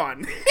round. Come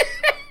on.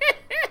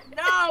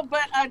 No,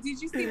 but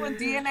did you see what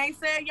DNA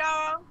said,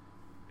 y'all?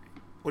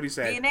 What he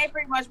said? DNA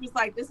pretty much was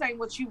like, "This ain't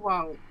what you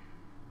want.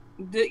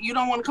 You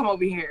don't want to come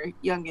over here,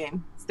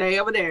 youngin. Stay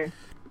over there."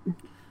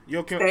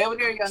 Stay over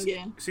there,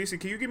 youngin. Cece,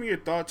 can you give me your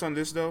thoughts on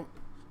this, though?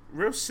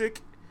 Real Sick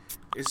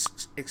is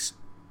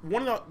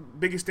one of the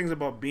biggest things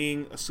about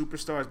being a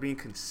superstar is being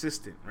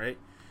consistent, right?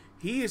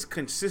 He is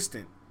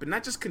consistent, but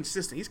not just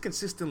consistent. He's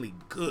consistently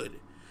good.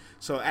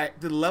 So at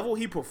the level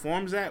he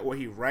performs at, where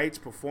he writes,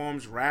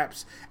 performs,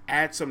 raps,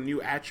 adds some new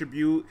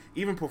attribute,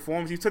 even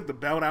performs, he took the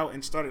belt out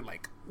and started,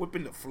 like,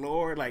 whipping the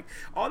floor, like,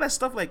 all that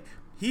stuff, like,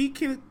 he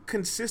can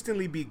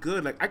consistently be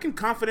good. Like, I can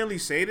confidently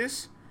say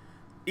this.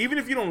 Even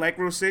if you don't like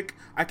Real Sick,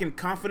 I can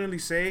confidently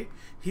say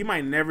he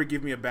might never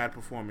give me a bad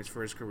performance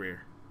for his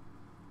career.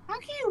 How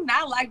can you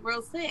not like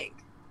Real Sick?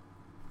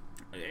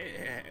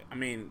 I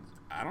mean,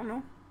 I don't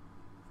know.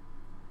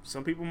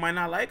 Some people might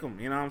not like him.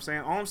 You know what I'm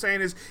saying? All I'm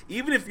saying is,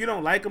 even if you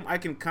don't like him, I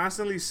can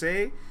confidently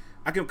say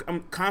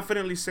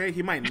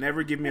he might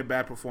never give me a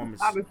bad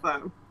performance.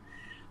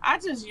 I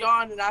just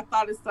yawned and I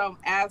thought it's some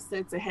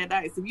absent to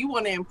headites. If you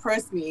want to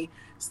impress me,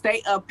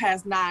 stay up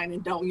past 9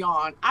 and don't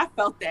yawn. I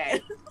felt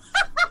that.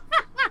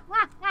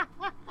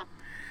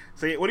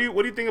 So what do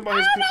you think about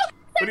his?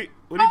 I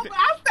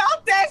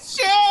felt that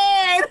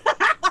shit.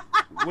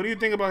 What do you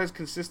think about his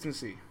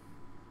consistency?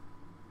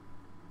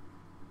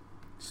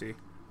 See.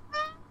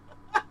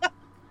 I'm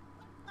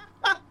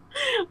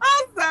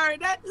sorry,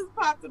 that just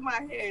popped in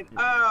my head.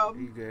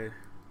 You good?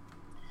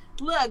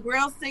 Look,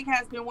 Real Sick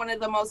has been one of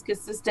the most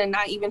consistent,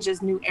 not even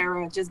just new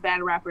era, just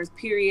battle rappers,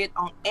 period,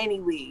 on any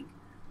league.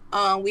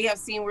 We have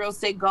seen Real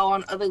Sick go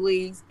on other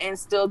leagues and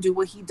still do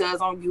what he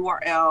does on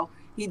URL.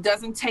 He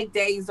doesn't take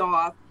days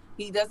off.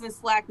 He doesn't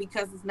slack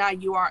because it's not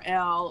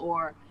URL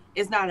or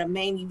it's not a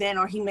main event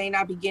or he may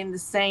not be getting the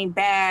same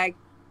bag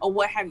or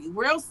what have you.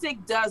 Real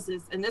Sick does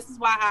this, and this is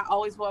why I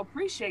always will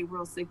appreciate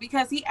Real Sick,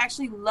 because he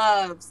actually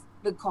loves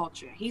the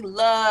culture. He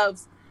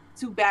loves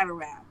to battle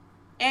rap,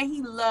 and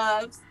he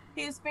loves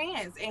his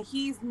fans, and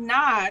he is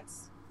not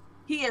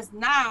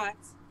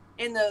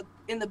in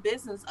the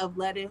business of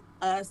letting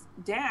us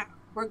down,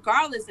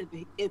 regardless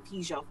if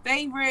he's your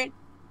favorite,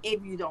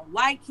 if you don't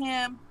like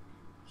him.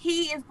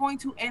 He is going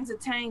to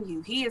entertain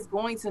you. He is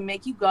going to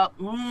make you go,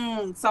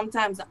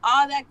 sometimes,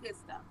 all that good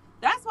stuff.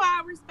 That's why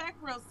I respect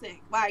Real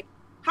Sick. Like,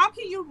 how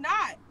can you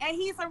not? And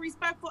he's a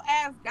respectful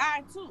ass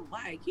guy too.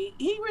 Like,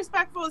 he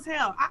respectful as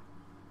hell.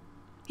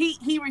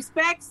 He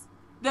respects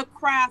the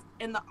craft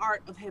and the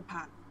art of hip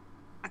hop.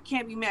 I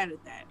can't be mad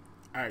at that.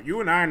 All right,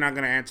 you and I are not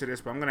going to answer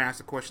this, but I'm going to ask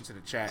the question to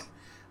the chat.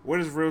 Where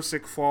does Real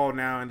Sick fall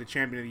now in the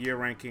Champion of the Year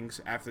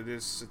rankings after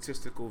this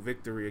statistical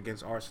victory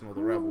against Arsenal,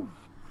 the Rebel?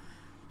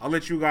 I'll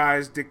let you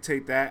guys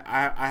dictate that.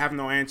 I have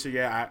no answer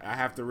yet. I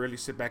have to really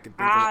sit back and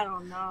think. I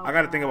don't know. I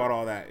got to think about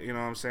all that. You know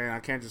what I'm saying? I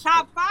can't just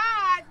top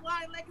 5. Well,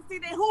 Legacy,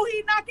 then who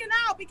he knocking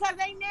out? Because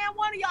ain't now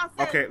one of y'all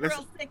said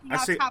Real Sick in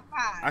y'all top 5.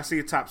 I see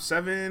a top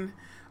 7.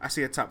 I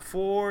see a top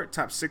 4,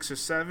 top 6 or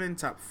 7,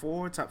 top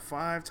 4, top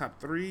 5, top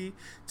 3,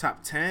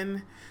 top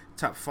 10,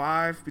 top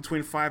 5,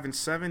 between 5 and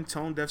 7.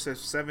 Tone Deaf says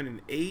 7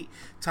 and 8.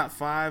 Top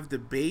 5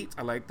 debate.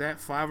 I like that.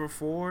 5 or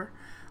 4.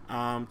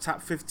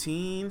 Top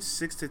 15,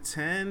 6 to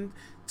 10.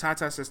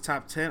 Tata says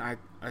top 10.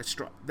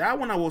 That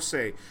one I will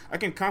say. I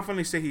can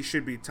confidently say he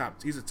should be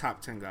top. He's a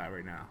top 10 guy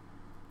right now.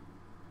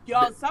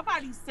 Yo,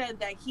 somebody said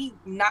that he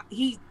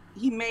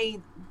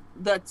made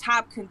the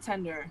top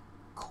contender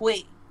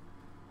quit.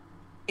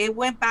 It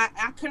went back.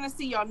 I couldn't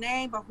see your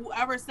name, but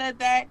whoever said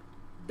that's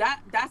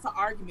an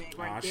argument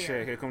right there. Oh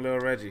shit! Here come little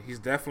Reggie. He's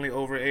definitely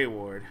over A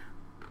Ward.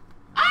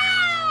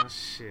 Ah! Oh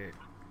shit!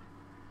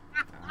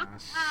 Oh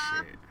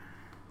shit!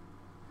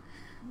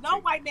 No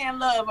white man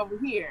love over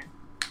here.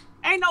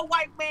 Ain't no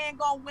white man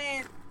gonna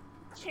win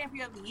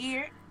Champion of the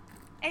Year.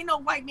 Ain't no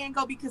white man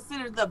gonna be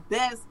considered the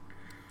best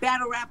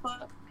battle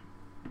rapper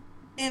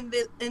in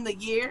the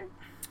year.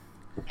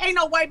 Ain't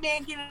no white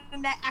man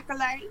getting that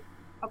accolade,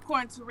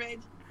 according to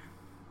Reggie.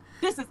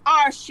 This is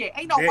our shit.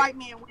 Ain't no white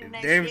man winning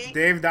that shit.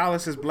 Dave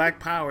Dallas is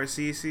Black Power,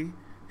 CC.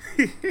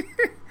 All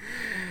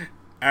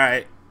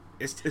right.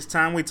 It's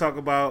time we talk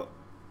about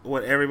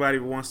what everybody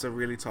wants to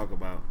really talk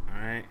about.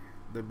 All right.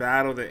 The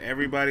battle that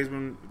everybody's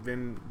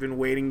been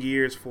waiting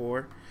years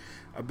for.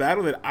 A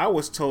battle that I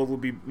was told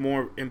would be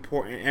more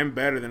important and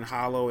better than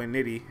Hollow and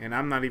Nitty, and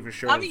I'm not even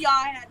sure. Some of y'all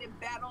had it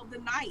battle the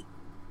night.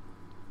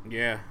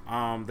 Yeah.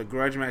 The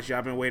grudge match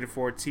y'all been waiting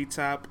for.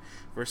 T-Top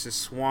versus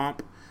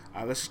Swamp.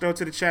 Let's just go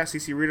to the chat.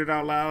 CC, read it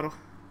out loud.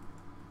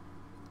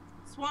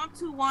 Swamp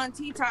 2-1,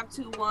 T-Top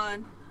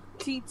 2-1,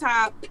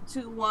 T-Top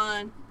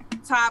 2-1,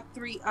 Top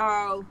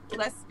 3-0.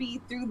 Let's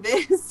speed through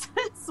this.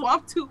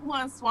 Swamp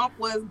 2-1, Swamp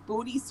was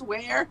booty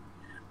swear.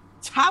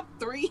 Top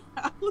 3-0,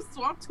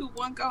 Swamp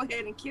 2-1, go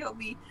ahead and kill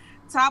me.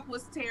 Top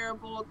was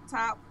terrible.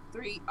 Top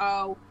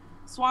 3-0,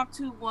 Swamp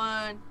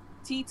 2-1,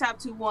 T-Top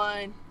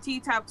 2-1,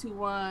 T-Top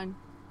 2-1.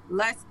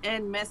 Let's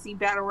end messy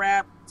battle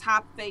rap.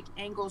 Top fake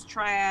angles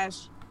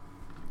trash.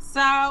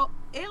 So,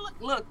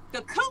 look,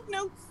 the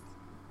Cootnoots,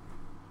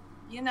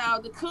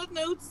 the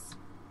Cootnoots,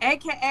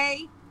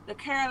 a.k.a. the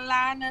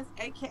Carolinas,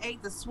 a.k.a.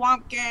 the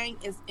Swamp Gang,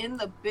 is in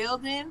the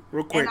building.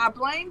 Real quick. And I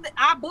blame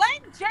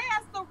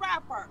Jazz the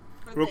rapper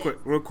for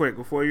Real quick,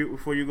 before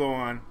you go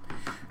on.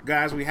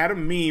 Guys, we had a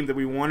meme that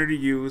we wanted to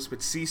use, but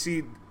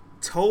CC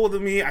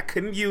told me I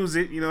couldn't use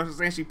it. You know what I'm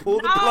saying? She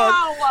pulled the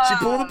plug. She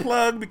pulled the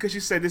plug because she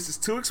said this is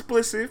too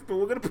explicit, but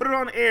we're going to put it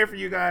on air for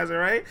you guys, all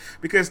right?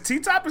 Because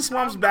T-Top and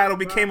Swamp's battle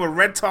became a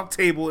Red Talk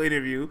table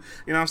interview.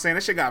 You know what I'm saying?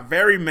 That shit got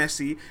very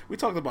messy. We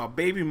talked about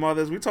baby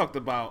mothers. We talked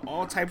about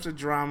all types of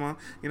drama.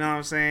 You know what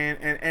I'm saying?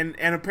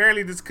 And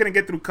apparently this couldn't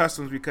get through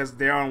customs because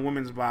they're on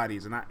women's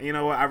bodies. And you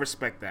know what? I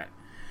respect that.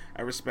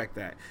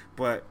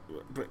 But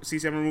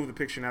CC, I'm going to remove the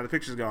picture now. The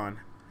picture's gone.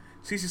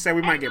 Cece said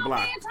we might get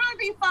blocked. Ain't no man trying to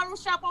be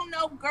Photoshop on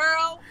no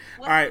girl.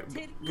 All right,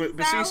 but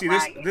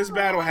Cece, this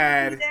battle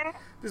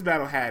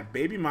had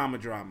baby mama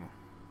drama,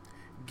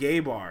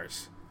 gay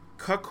bars,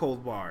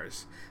 cuckold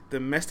bars,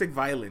 domestic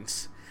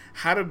violence,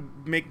 how to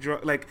make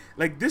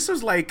like this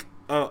was like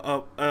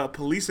a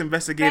police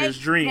investigator's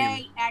dream.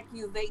 Gay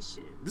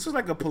accusation. This was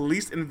like a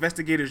police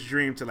investigator's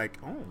dream to like,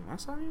 oh,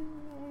 that's how you,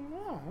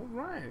 oh, all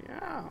right,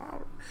 yeah,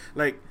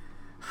 like,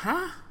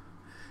 huh?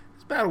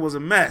 This battle was a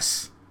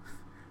mess.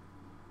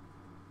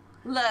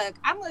 Look,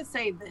 I'm going to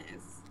say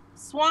this.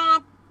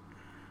 Swamp,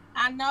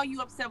 I know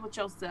you upset with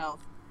yourself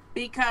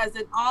because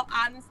in all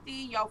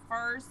honesty, your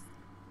first,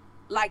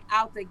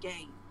 out the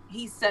gate,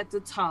 he set the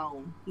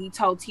tone. He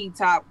told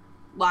T-Top,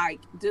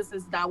 this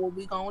is not what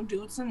we going to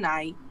do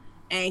tonight.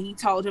 And he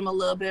told him a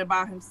little bit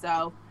about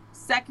himself.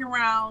 Second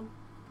round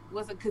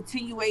was a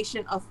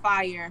continuation of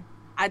fire.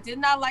 I did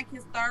not like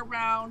his third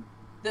round,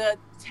 the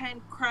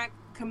 10 crack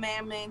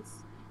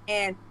commandments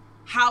and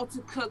how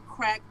to cook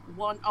crack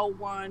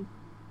 101.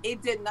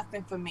 It did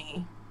nothing for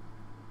me.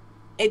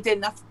 It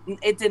did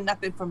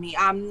nothing for me.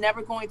 I'm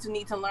never going to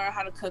need to learn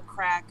how to cook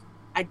crack.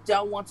 I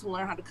don't want to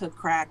learn how to cook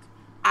crack.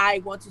 I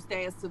want to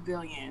stay a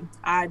civilian.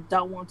 I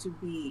don't want to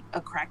be a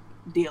crack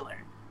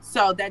dealer.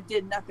 So that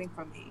did nothing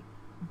for me.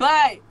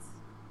 But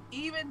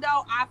even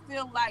though I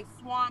feel like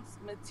Swamp's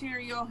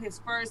material, his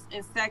first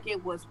and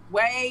second, was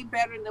way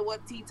better than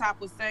what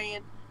T-Top was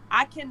saying,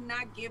 I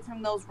cannot give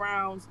him those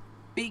rounds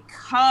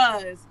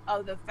because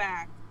of the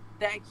fact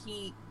that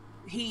he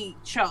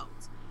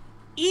chose.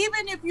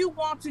 Even if you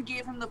want to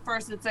give him the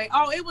first and say,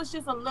 oh, it was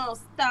just a little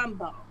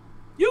stumble,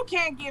 you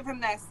can't give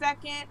him that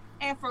second.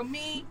 And for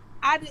me,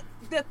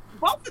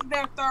 both of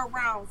their third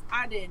rounds,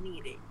 I didn't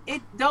need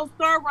it. Those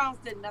third rounds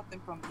did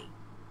nothing for me.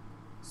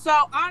 So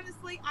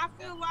honestly, I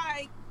feel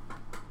like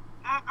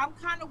I'm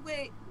kind of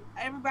with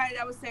everybody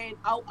that was saying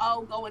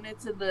going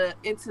into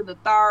the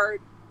third,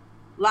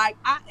 like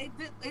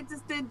it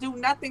just didn't do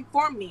nothing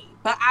for me.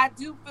 But I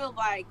do feel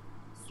like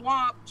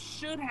Swamp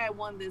should have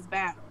won this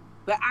battle,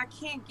 but I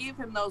can't give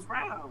him those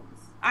rounds.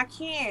 I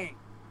can't.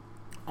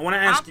 I want to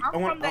ask you.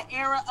 I'm from the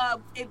era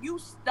of if you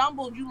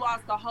stumbled, you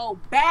lost the whole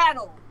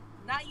battle.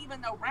 Not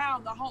even the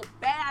round, the whole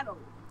battle.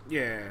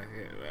 Yeah.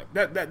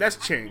 That's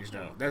changed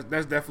though.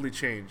 That's definitely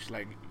changed.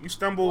 Like you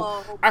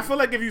stumble, I feel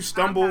like if you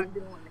stumble,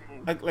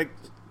 like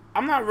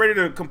I'm not ready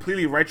to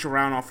completely write you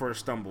around off for a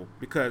stumble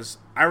because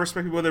I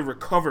respect people that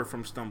recover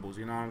from stumbles.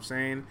 You know what I'm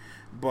saying?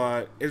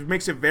 But it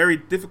makes it very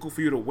difficult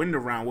for you to win the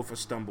round with a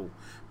stumble.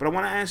 But I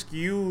want to ask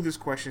you this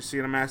question, see,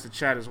 and I'm asking the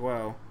chat as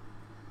well.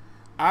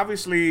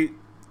 Obviously,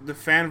 the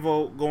fan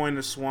vote going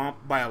to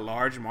Swamp by a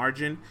large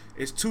margin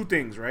is two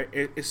things, right?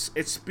 It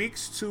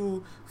speaks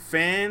to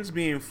fans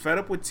being fed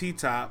up with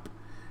T-Top,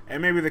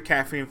 and maybe the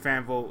caffeine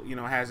fan vote,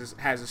 has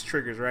its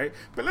triggers, right?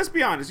 But let's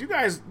be honest, you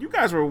guys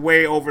were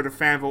way over the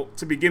fan vote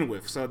to begin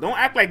with, so don't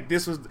act like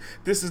this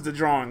is the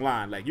drawing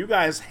line. Like you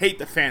guys hate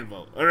the fan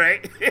vote, all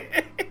right?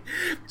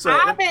 So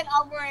I've been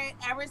over it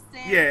ever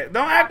since. Yeah,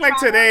 don't act like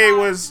today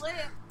was.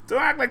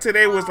 Don't act like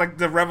today was like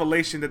the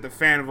revelation that the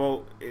fan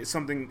vote is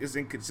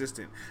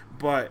inconsistent.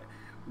 But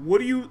what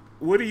do you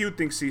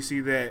think,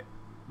 CC, that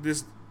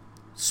this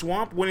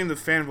Swamp winning the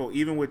fan vote,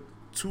 even with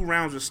 2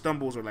 rounds of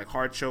stumbles or like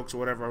hard chokes or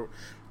whatever,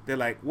 they're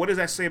like, what does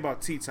that say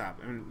about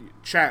T-Top? And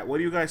chat, what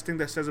do you guys think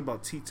that says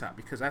about T-Top?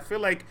 Because I feel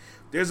like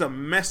there's a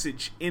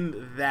message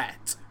in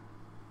that.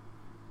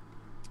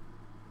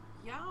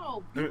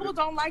 Yo, people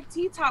don't like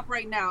T-Top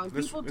right now, and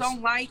people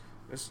don't like.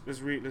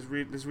 Let's read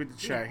the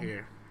chat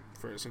here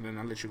first, and then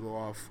I'll let you go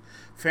off.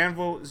 Fan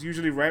vote is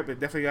usually right, but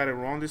definitely got it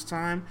wrong this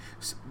time.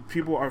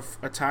 People are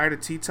tired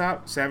of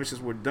T-Top. Savage says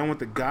we're done with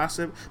the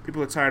gossip.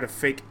 People are tired of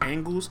fake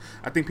angles.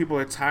 I think people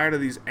are tired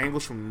of these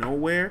angles from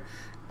nowhere.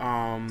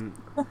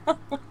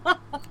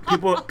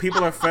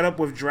 People are fed up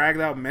with dragged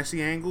out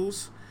messy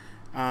angles.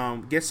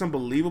 Get some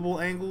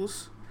believable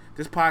angles.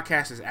 This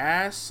podcast is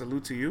ass.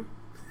 Salute to you.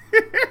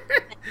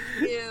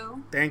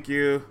 Thank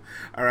you.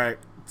 All right.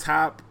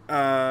 Top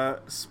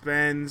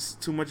spends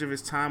too much of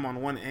his time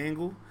on one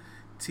angle.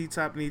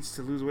 T-Top needs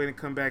to lose weight and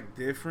come back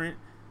different.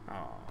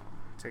 Oh,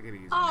 take it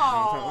easy. Don't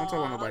talk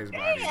about nobody's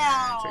body,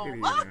 man. Take it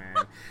easy,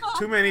 man.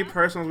 Too many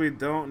personals we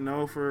don't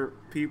know for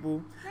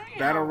people. Damn.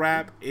 Battle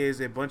rap is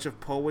a bunch of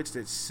poets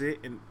that sit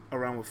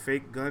around with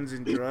fake guns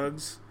and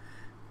drugs.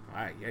 All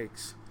right,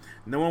 yikes.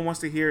 No one wants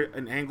to hear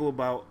an angle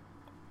about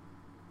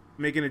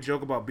making a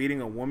joke about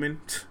beating a woman.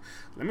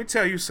 Let me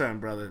tell you something,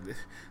 brother.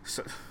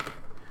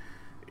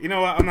 You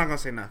know what? I'm not going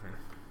to say nothing.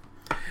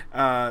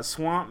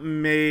 Swamp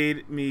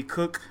made me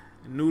cook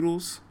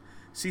noodles.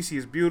 Cece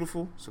is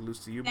beautiful. Salutes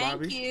to you,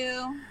 Bobby. Thank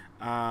you.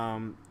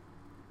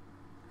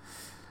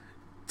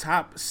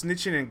 Top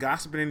snitching and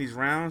gossiping in these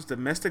rounds.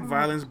 Domestic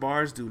violence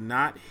bars do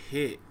not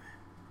hit.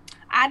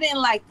 I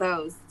didn't like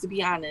those, to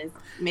be honest.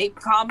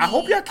 Call me. I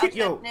hope y'all keep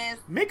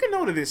make a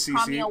note of this, Cece.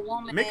 Call me a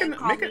woman.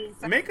 Call me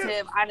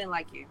sensitive. I didn't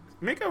like it.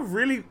 Make a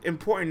really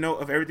important note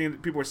of everything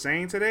that people are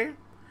saying today.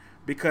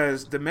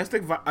 Because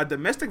a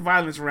domestic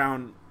violence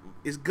round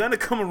is gonna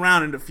come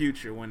around in the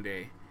future one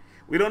day.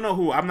 We don't know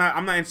who. I'm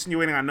not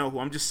insinuating I know who.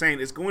 I'm just saying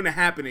it's going to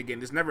happen again.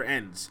 This never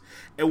ends.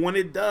 And when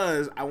it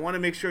does, I want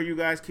to make sure you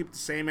guys keep the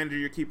same energy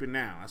you're keeping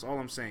now. That's all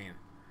I'm saying.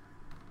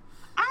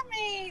 I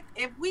mean,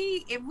 if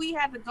we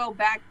had to go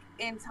back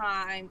in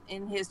time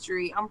in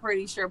history, I'm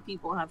pretty sure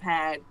people have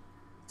had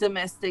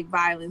domestic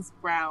violence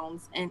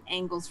rounds and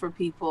angles for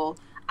people.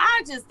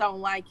 I just don't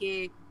like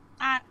it.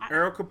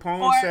 Earl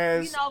Capone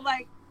says,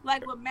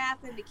 like with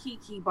Math and the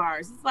Kiki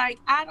bars. It's like,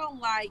 I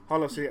don't like.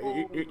 Hold on, see,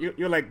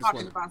 you're like this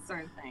talking one. About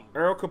certain things.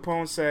 Earl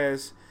Capone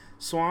says,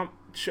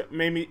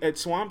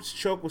 Swamp's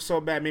choke was so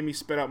bad, made me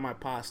spit out my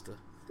pasta.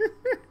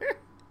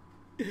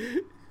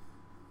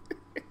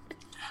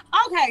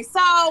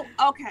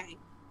 Okay.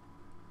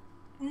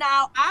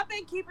 Now, I've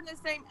been keeping the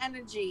same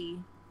energy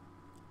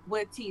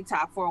with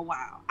T-Top for a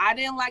while. I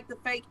didn't like the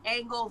fake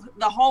angle,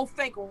 the whole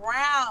fake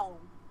round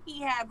he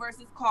had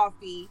versus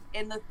Coffee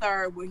in the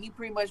third, where he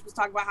pretty much was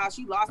talking about how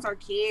she lost her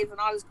kids and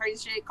all this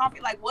crazy shit. Coffee,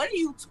 like, what are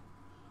you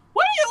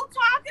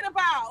talking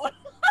about? Like,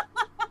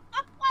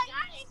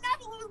 I ain't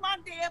never lose my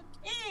damn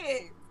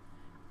kids.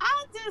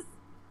 I just,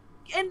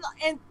 and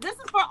this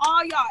is for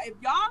all y'all. If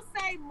y'all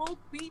say Mook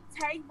beat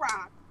Tay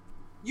Rock,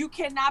 you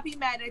cannot be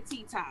mad at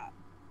T-Top.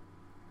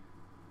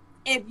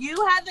 If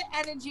you have the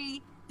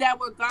energy that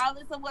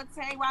regardless of what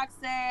Tay Rock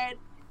said,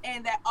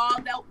 and that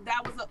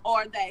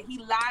or that he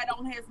lied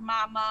on his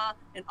mama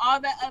and all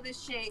that other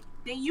shit,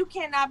 then you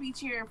cannot be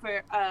cheering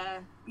for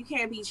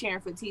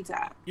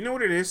T-Top. You know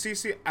what it is,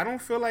 CC? I don't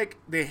feel like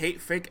they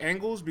hate fake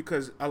angles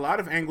because a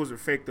lot of angles are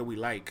fake that we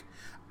like.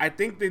 I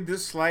think they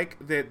dislike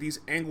that these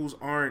angles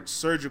aren't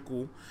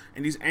surgical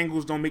and these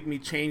angles don't make me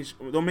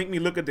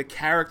look at the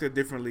character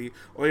differently,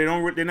 or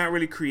they're not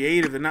really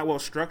creative, they're not well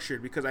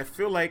structured, because I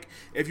feel like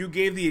if you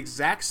gave the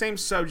exact same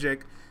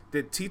subject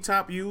that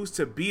T-Top used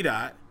to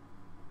B-Dot,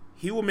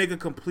 he will make a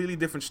completely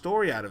different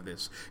story out of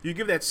this. You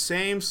give that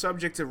same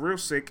subject to Real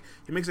Sick,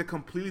 he makes a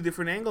completely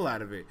different angle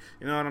out of it.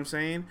 You know what I'm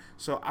saying?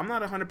 So I'm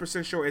not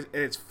 100% sure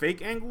it's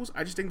fake angles.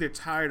 I just think they're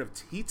tired of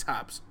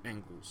T-Top's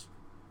angles.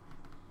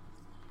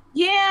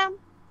 Yeah.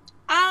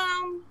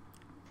 I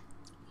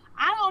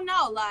don't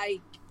know.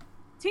 Like,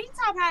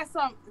 T-Top has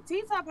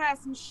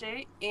some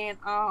shit, and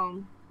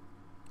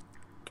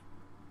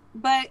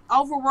but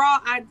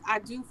overall, I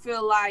do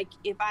feel like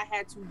if I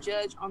had to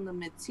judge on the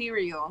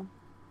material,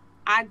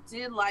 I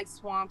did like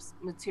Swamp's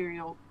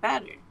material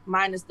better,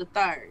 minus the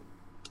third.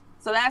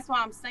 So that's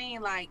why I'm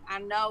saying, like, I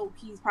know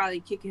he's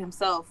probably kicking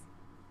himself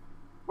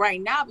right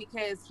now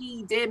because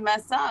he did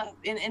mess up.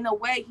 And in a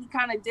way, he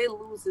kind of did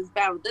lose his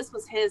battle. This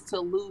was his to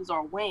lose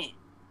or win.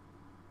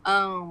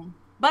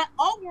 But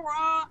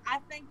overall, I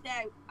think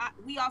that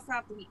we also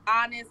have to be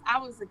honest. I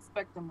was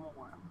expecting more.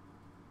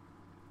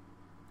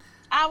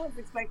 I was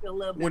expecting a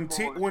little bit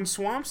more. When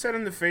Swamp said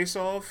in the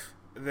face-off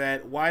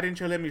that, why didn't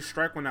you let me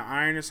strike when the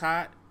iron is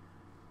hot?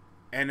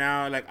 And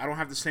now, like, I don't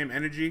have the same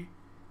energy.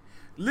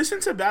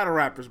 Listen to battle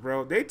rappers,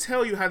 bro. They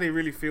tell you how they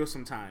really feel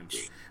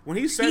sometimes. When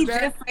he said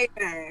that,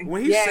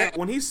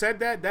 when he said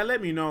that, that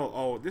let me know,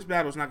 oh, this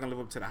battle's not gonna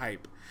live up to the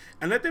hype.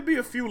 And let there be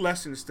a few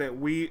lessons that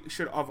we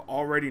should have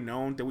already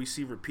known that we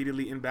see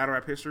repeatedly in battle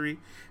rap history.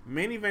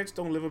 Main events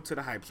don't live up to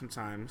the hype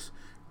sometimes.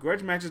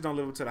 Grudge matches don't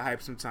live up to the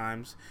hype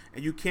sometimes,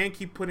 and you can't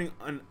keep putting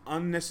an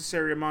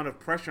unnecessary amount of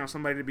pressure on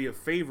somebody to be a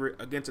favorite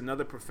against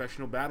another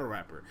professional battle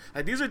rapper.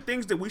 Like, these are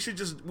things that we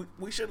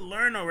should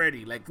learn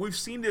already. Like, we've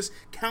seen this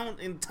count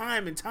in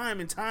time and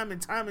time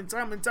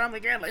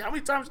again. Like, how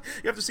many times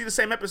you have to see the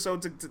same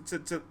episode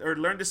to or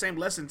learn the same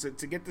lesson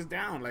to get this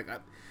down?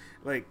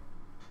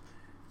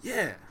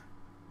 Yeah.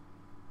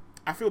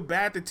 I feel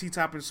bad that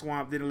T-Top and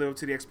Swamp didn't live up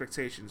to the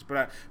expectations,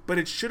 but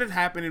it should have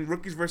happened in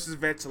Rookies versus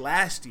Vets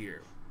last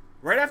year.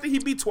 Right after he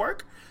beat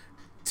Twerk,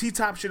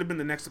 T-Top should have been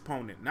the next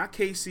opponent. Not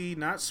KC,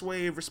 not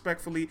Swave,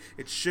 respectfully.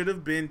 It should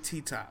have been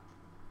T-Top.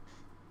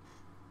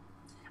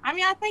 I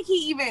mean, I think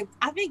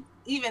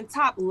even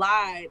Top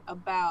lied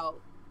about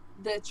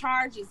the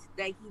charges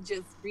that he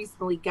just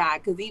recently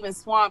got. Because even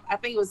Swamp, I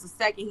think it was the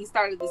second, he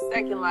started the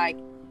second, like,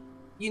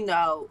 you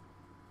know,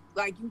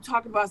 like, you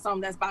talking about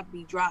something that's about to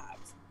be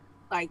dropped.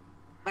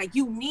 Like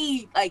you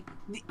need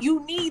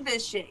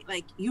this shit.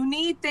 Like, you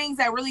need things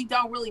that really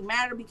don't really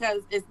matter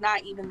because it's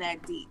not even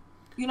that deep.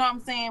 You know what I'm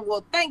saying?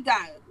 Well, thank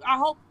God. I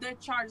hope the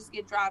charges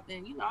get dropped,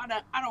 and you know,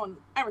 I don't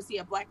ever see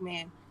a black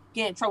man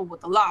get in trouble with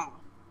the law.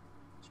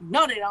 You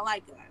know they don't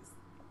like us,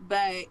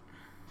 but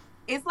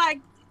it's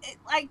like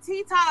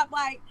T-Top,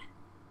 like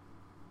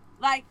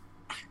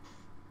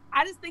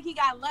I just think he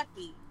got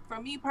lucky. For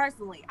me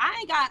personally, I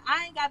ain't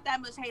got that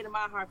much hate in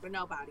my heart for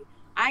nobody.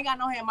 I ain't got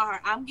no hate in my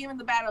heart. I'm giving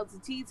the battle to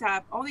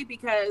T-Top only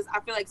because I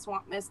feel like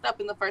Swamp messed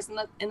up in the first and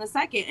in the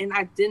second, and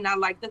I did not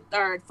like the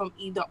third from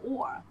either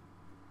or.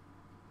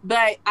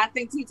 But I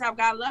think T-Top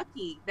got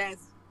lucky that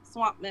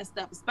Swamp messed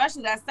up,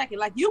 especially that second.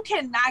 Like, you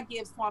cannot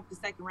give Swamp the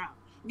second round.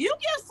 If you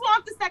give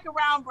Swamp the second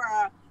round, bro,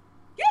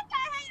 get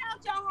that hate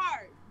out your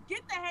heart.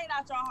 Get the hate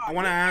out your heart. I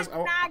want to ask.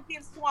 Not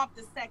give Swamp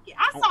the second.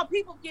 I saw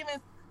people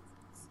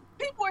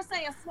were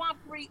saying Swamp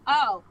 3-0.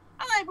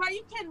 I'm like, bro,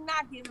 you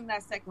cannot give him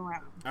that second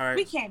round. All right.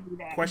 We can't do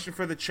that. Question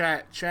for the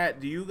chat. Chat,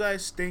 do you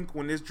guys think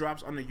when this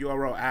drops on the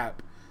URL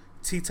app,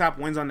 T-Top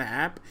wins on the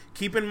app?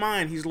 Keep in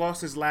mind, he's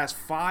lost his last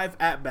 5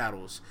 app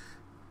battles.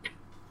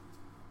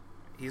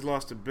 He's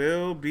lost to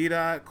Bill,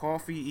 B-Dot,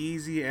 Coffee,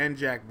 Easy, and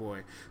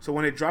Jackboy. So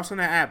when it drops on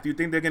the app, do you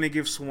think they're going to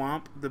give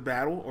Swamp the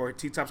battle, or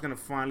T-Top's going to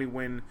finally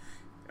win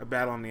a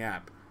battle on the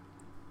app?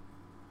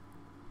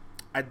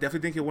 I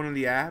definitely think he'll win on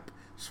the app.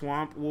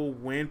 Swamp will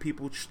win.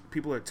 People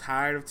are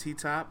tired of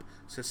T-Top.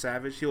 So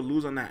Savage, he'll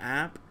lose on that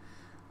app.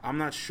 I'm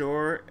not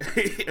sure.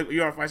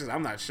 UR5 says,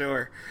 I'm not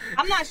sure.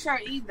 I'm not sure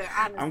either,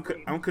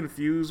 honestly. I'm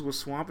confused. Was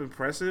Swamp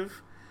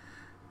impressive?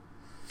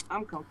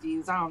 I'm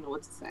confused. I don't know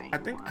what to say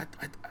anymore. I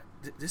think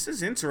this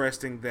is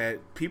interesting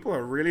that people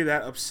are really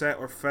that upset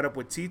or fed up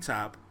with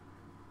T-Top.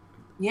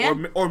 Yeah.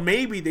 Or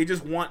maybe they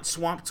just want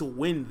Swamp to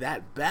win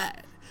that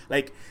bad.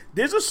 Like,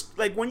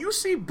 when you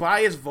see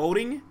biased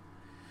voting,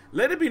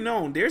 let it be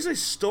known, there's a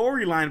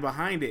storyline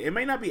behind it. It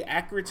may not be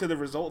accurate to the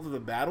result of the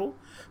battle,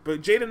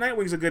 but Jada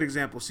Nightwing's a good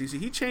example, CC.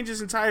 He changed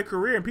his entire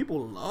career, and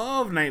people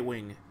love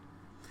Nightwing.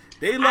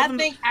 They love him.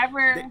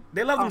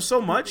 They love him so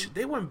much,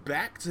 they went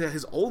back to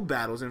his old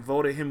battles and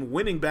voted him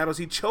winning battles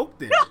he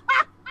choked in.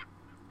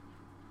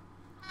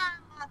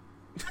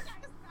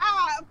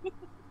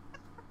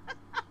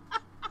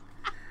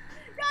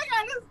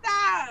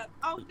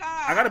 Oh,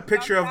 God. I got a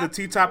picture of the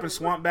T-Top and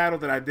Swamp battle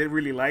that I did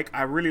really like.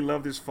 I really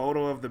love this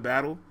photo of the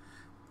battle.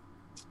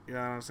 You know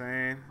what I'm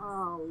saying?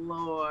 Oh,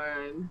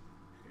 Lord.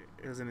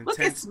 It was an intense...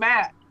 Look at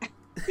Smack.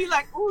 He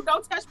like, ooh,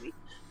 don't touch me.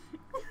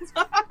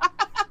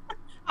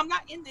 I'm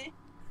not in there.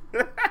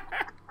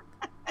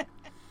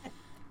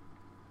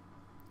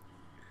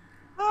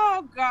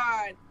 Oh,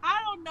 God.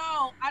 I don't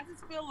know. I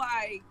just feel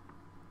like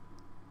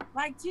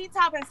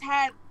T-Top has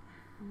had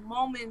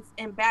moments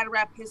in battle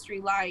rap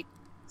history like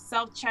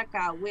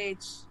self-checkout,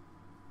 which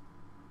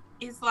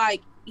is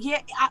like,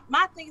 Yeah,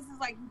 my thing is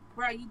like,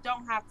 bro, you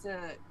don't have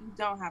to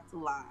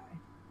lie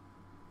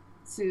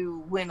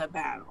to win a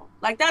battle.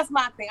 Like, that's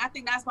my thing. I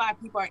think that's why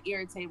people are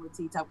irritated with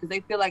T-Top, because they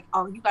feel like,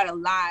 oh, you gotta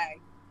lie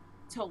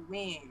to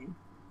win.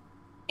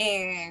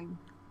 And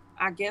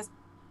I guess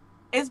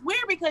it's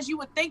weird because you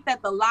would think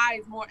that the lie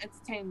is more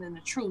entertaining than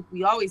the truth.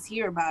 We always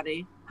hear about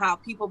it, how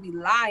people be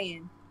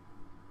lying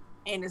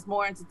and it's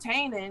more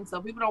entertaining,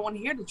 so people don't want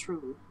to hear the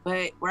truth.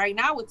 But right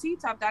now with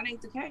T-Top, that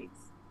ain't the case.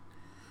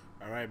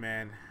 All right,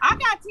 man. I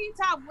got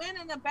T-Top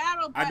winning the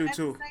battle, but I do at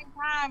too. the same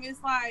time,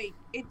 it's like,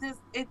 it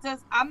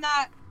just, I'm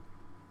not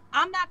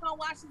gonna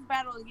watch this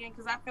battle again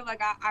because I feel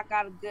like I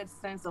got a good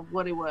sense of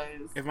what it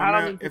was. If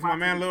my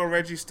man Little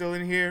Reggie's still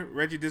in here,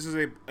 Reggie, this is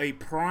a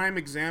prime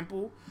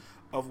example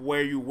of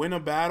where you win a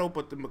battle,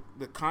 but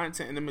the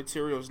content and the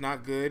material is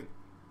not good,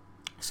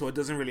 so it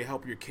doesn't really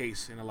help your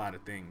case in a lot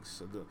of things.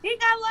 So he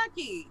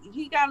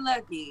got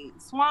lucky.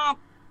 Swamp,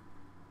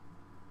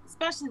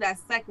 especially that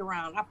second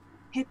round, I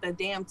hit the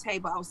damn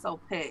table. I was so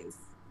pissed.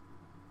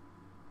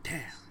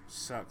 Damn,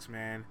 sucks,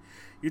 man.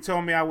 You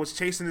told me I was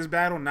chasing this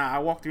battle. Nah, I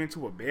walked you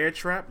into a bear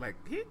trap. Like,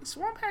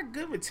 Swamp had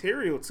good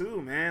material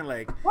too, man.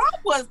 Like, Swamp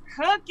was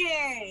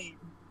cooking.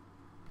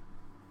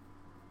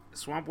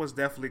 Swamp was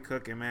definitely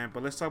cooking, man.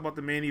 But let's talk about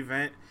the main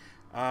event.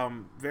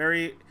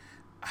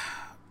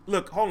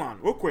 Look, hold on,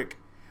 real quick.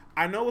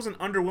 I know it was an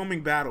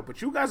underwhelming battle,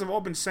 but you guys have all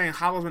been saying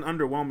Hollow's been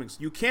underwhelming. So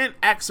you can't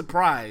act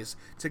surprised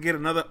to get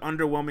another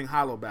underwhelming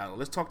Hollow battle.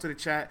 Let's talk to the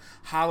chat.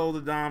 Hollow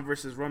the Don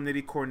versus Rum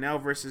Nitty. Cornell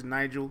versus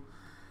Nigel.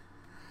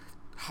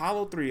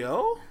 Hollow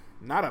 3-0?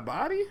 Not a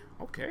body?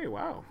 Okay,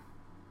 wow.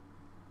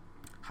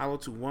 Hollow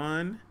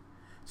 2-1.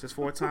 Says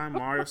 4-time.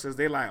 Mario says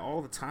they lie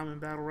all the time in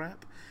battle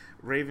rap.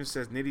 Raven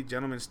says Nitty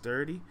Gentleman's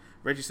 30.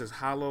 Reggie says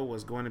Hollow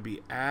was going to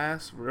be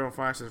ass. Real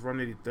Fire says Rum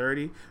Nitty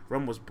 30.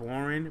 Rum was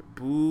boring.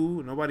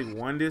 Boo. Nobody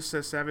won this,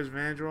 says Savage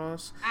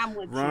Vandross. I'm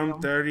with Rum you.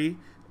 30.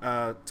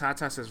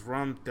 Tata says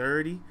Rum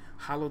 30.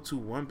 Hollow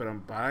 2-1, but I'm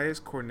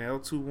biased. Cornell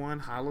 2-1.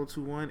 Hollow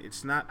 2-1.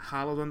 It's not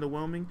Hollow's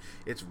underwhelming.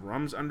 It's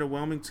Rum's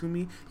underwhelming to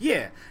me.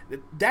 Yeah,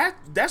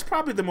 that's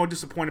probably the more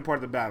disappointing part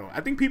of the battle.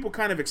 I think people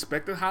kind of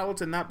expected Hollow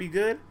to not be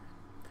good,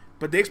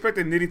 but they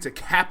expected Nitty to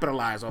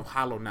capitalize off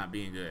Hollow not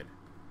being good.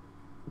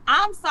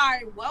 I'm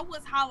sorry, what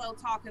was Hollow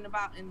talking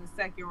about in the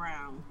second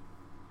round?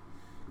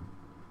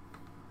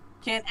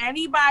 Can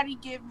anybody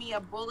give me a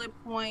bullet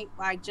point,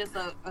 like just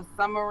a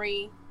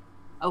summary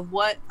of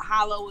what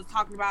Hollow was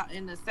talking about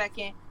in the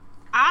second?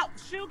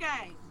 Shoe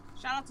Gang.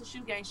 Shout out to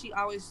Shoe Gang. She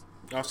always...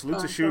 Oh, salute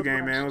to Shoe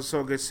Gang, man. It was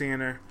so good seeing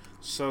her.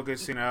 So good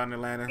seeing her out in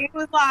Atlanta. It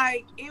was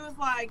like,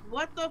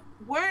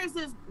 where is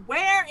this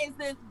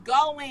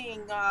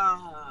going?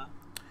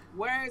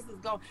 Where is this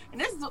going?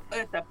 And this is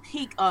at the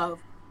peak of...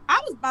 I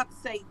was about to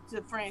say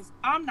to friends,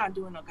 I'm not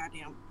doing no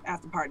goddamn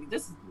after party.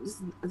 This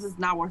is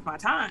not worth my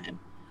time.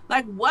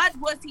 Like, what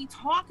was he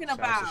talking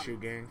about? Shout out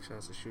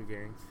to Shoe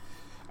Gang.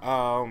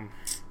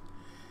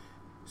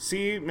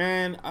 See,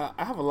 man,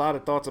 I have a lot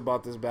of thoughts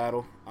about this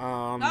battle. Go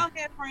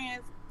ahead,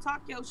 friends.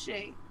 Talk your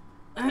shit.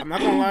 I'm not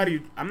gonna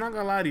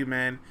lie to you,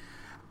 man.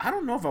 I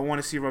don't know if I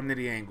want to see Rum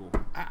Nitty angle.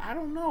 I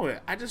don't know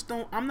it. I just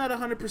don't. I'm not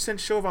 100%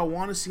 sure if I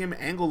want to see him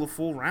angle the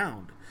full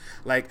round.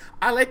 Like,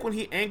 I like when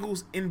he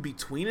angles in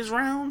between his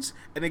rounds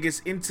and it gets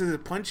into the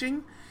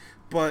punching.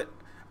 But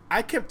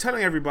I kept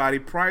telling everybody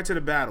prior to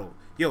the battle,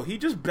 yo, he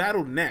just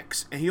battled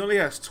Next and he only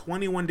has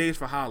 21 days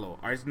for Hollow.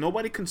 Is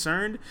nobody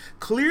concerned?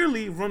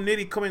 Clearly, Rum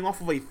Nitty coming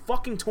off of a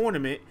fucking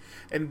tournament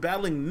and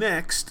battling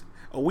Next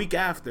a week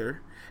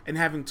after and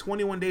having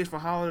 21 days for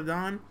Hollow the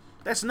Don,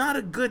 that's not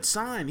a good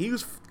sign. He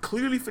was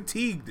clearly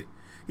fatigued.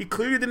 He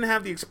clearly didn't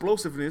have the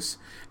explosiveness.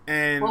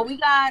 And well, we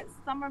got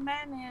Summer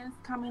Madness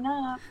coming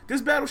up.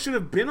 This battle should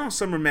have been on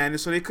Summer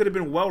Madness, so they could have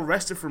been well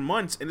rested for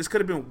months, and this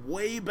could have been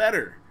way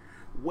better.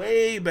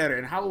 Way better.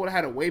 And Hollow would have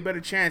had a way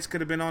better chance,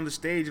 could have been on the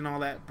stage and all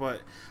that.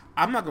 But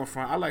I'm not going to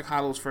front. I like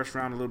Hollow's first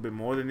round a little bit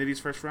more than Nitty's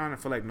first round. I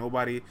feel like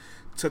nobody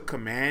took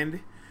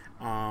command.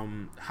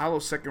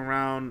 Hollow's second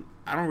round,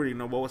 I don't really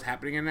know what was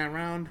happening in that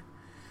round.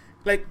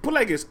 Like, put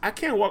like this, I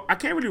can't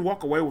really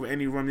walk away with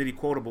any Rum Nitty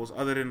quotables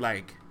other than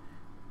like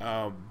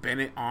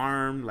Bennett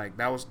arm, like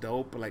that was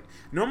dope. But like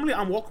normally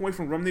I'm walking away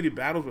from Rum Nitty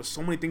battles with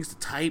so many things to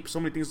type, so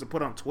many things to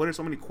put on Twitter,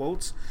 so many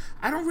quotes.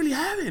 I don't really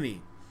have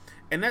any.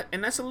 And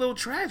that's a little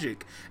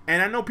tragic.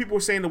 And I know people were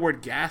saying the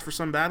word gas for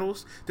some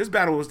battles. This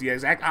battle was the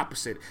exact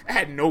opposite. It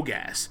had no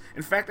gas.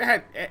 In fact, it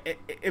had,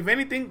 if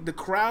anything, the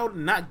crowd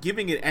not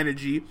giving it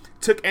energy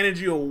took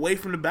energy away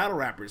from the battle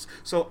rappers.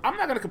 So I'm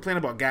not gonna complain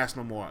about gas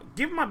no more.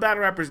 Give my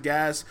battle rappers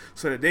gas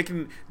so that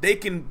they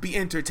can be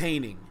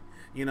entertaining.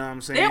 You know what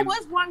I'm saying? There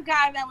was one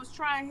guy that was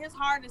trying his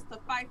hardest to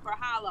fight for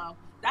Hollow.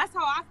 That's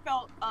how I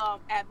felt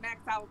at Max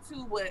Out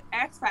 2 with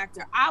X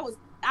Factor. I was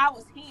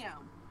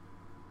him.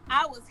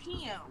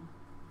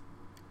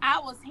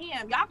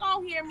 Y'all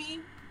gonna hear me.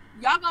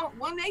 Y'all gonna,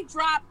 when they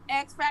drop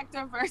X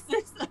Factor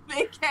versus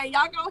Big K,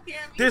 y'all gonna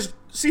hear me.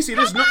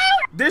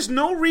 There's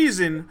no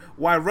reason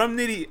why Rum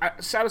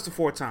Nitty, shout out to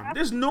 4-time.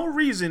 There's no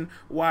reason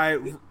why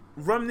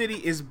Rum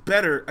Nitty is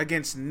better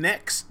against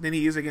Next than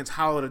he is against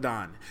Hollow the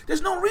Don.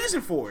 There's no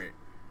reason for it.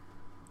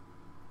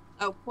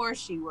 Of course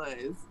she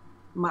was,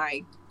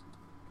 Mike.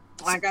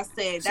 Like I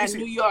said, that See.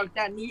 New York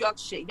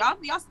shit.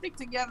 Y'all stick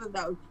together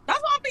though.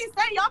 That's what I'm being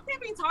saying. Y'all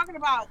can't be talking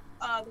about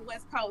the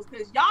West Coast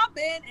because y'all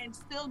been and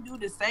still do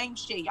the same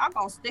shit. Y'all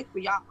gonna stick for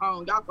y'all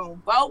own. Y'all gonna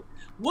vote.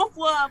 Wolf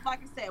was,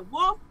 like I said,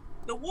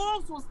 the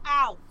wolves was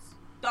out.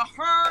 The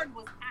herd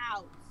was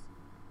out.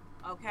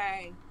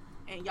 Okay.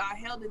 And y'all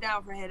held it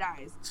down for Head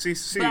Ice.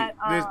 See,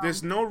 but,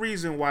 there's no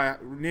reason why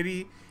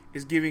Nitty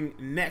is giving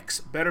Nex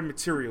better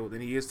material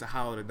than he is to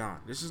Hollow the Don.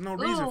 This is no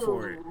reason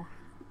for it.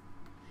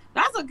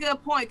 That's a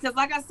good point, because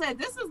like I said,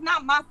 this is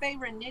not my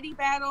favorite Nitty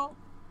battle.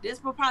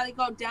 This will probably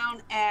go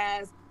down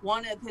as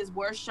one of his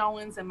worst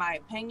showings, in my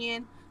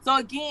opinion. So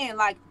again,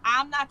 like,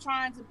 I'm not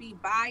trying to be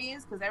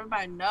biased, because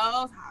everybody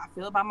knows how I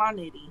feel about my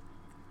Nitty.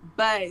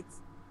 But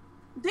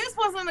this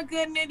wasn't a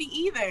good Nitty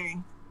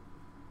either.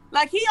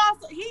 Like, he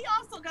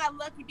also got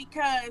lucky,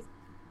 because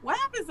what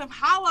happens if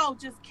Hollow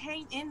just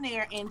came in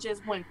there and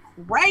just went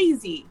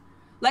crazy?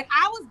 Like,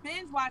 I was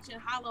binge watching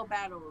Hollow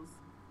battles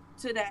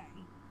today.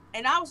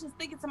 And I was just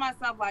thinking to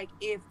myself, like,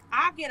 if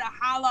I get a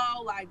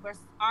Hollow, like,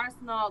 versus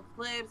Arsenal,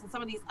 Clips, and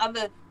some of these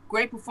other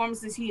great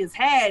performances he has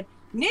had,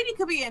 Nitty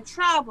could be in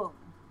trouble.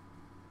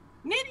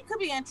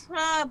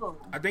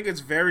 I think it's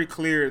very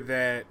clear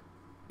that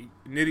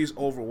Nitty's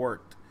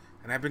overworked.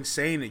 And I've been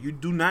saying it. You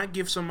do not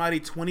give somebody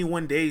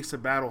 21 days to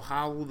battle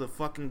Hollow the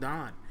fucking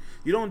Don.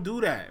 You don't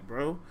do that,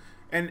 bro.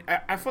 And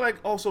I feel like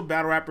also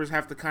battle rappers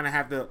have to kind of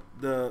have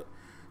the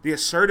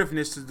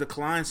assertiveness to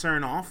decline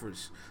certain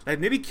offers. Like,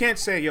 Nitty can't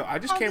say, yo, I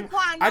just came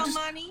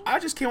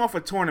off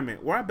a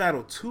tournament where I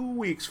battled 2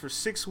 weeks for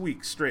 6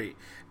 weeks straight.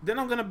 Then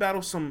I'm gonna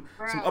battle some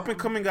up and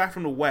coming guy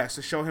from the West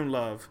to show him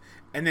love.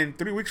 And then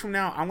 3 weeks from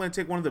now, I'm gonna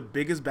take one of the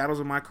biggest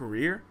battles of my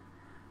career.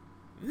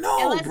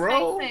 No,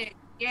 bro.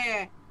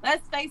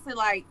 Let's face it.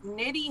 Like,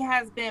 Nitty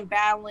has been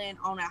battling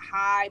on a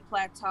high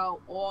plateau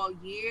all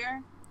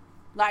year.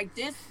 Like,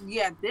 this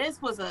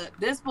was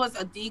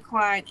a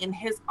decline in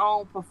his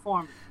own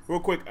performance. Real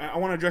quick, I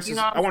want to address this.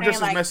 I want to address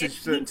this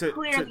message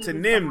to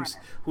Nims,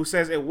 who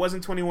says it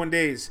wasn't 21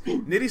 days.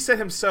 Nitty said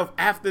himself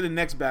after the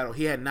next battle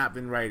he had not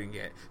been writing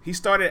yet. He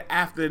started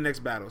after the next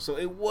battle, so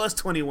it was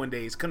 21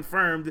 days,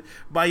 confirmed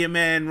by your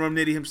man Rum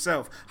Nitty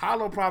himself.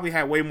 Hollow probably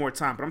had way more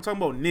time, but I'm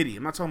talking about Nitty.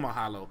 I'm not talking about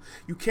Hollow.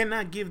 You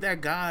cannot give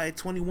that guy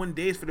 21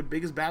 days for the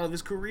biggest battle of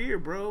his career,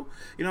 bro.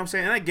 You know what I'm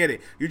saying? And I get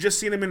it. You're just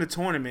seeing him in the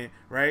tournament,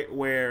 right,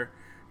 where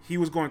he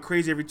was going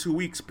crazy every 2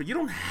 weeks, but you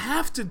don't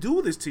have to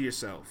do this to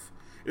yourself.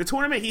 The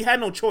tournament, he had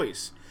no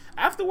choice.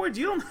 Afterwards,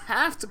 you don't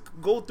have to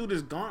go through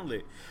this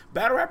gauntlet.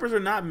 Battle rappers are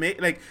not made...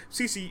 Like,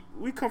 CC,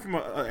 we come from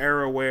an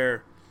era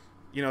where,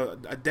 you know,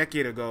 a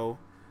decade ago,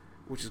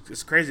 which is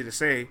it's crazy to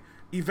say,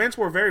 events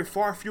were very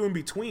few in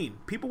between.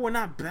 People were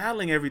not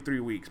battling every 3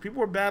 weeks.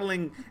 People were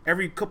battling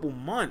every couple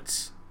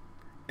months.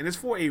 And it's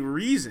for a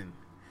reason.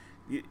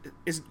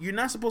 You're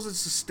not supposed to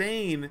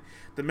sustain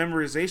the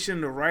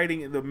memorization, the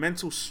writing, the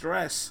mental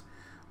stress,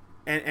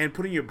 and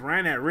putting your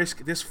brand at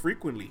risk this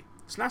frequently.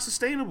 It's not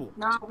sustainable.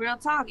 No, real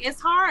talk.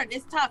 It's hard.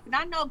 It's tough. And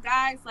I know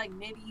guys like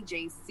Nitty,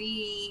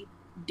 JC,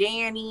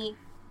 Danny,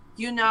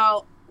 you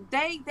know,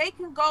 they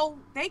can go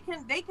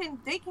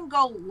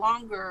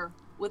longer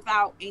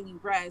without any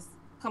rest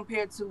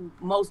compared to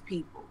most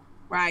people,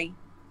 right?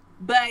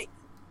 But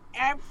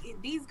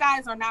these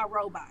guys are not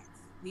robots.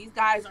 These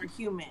guys are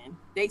human.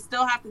 They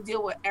still have to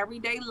deal with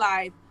everyday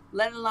life,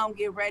 let alone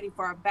get ready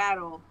for a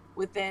battle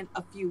within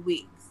a few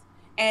weeks.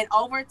 And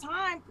over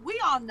time, we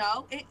all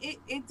know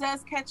it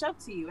does catch up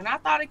to you. And I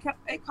thought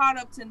it caught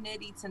up to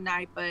Nitty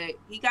tonight, but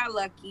he got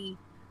lucky.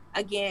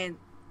 Again,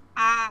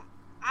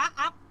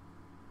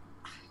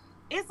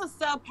 it's a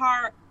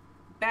subpar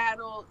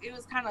battle. It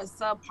was kind of a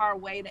subpar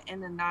way to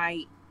end the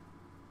night.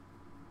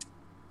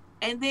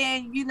 And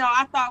then, you know,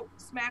 I thought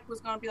Smack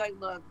was going to be like,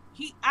 look,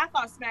 I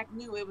thought Smack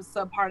knew it was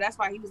subpar. That's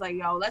why he was like,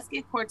 yo, let's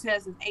get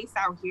Cortez and Ace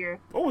out here.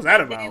 What was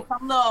that about? And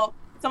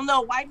some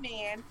little white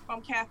man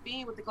from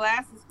Caffeine with the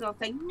glasses gonna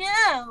say,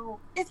 no,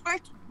 it's for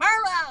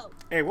tomorrow.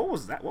 Hey, what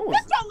was that? Get your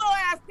little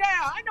ass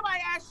down. Ain't nobody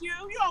asked you.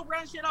 You don't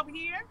run shit over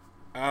here.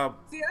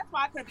 See, that's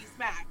why I could be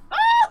Smack.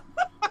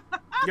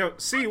 Yo,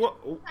 see, what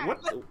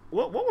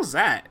was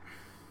that?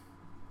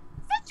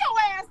 Sit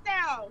your ass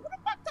down. Who the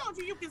fuck told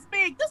you can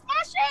speak? This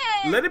my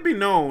shit. Let it be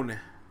known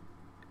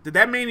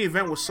that main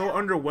event was so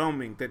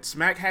underwhelming that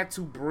Smack had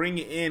to bring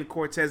in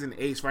Cortez and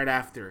Ace right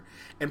after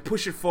and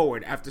push it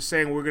forward after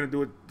saying we're gonna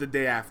do it the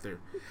day after.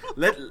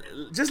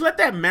 Just let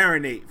that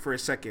marinate for a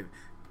second.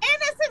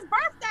 And it's his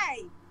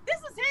birthday. This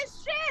is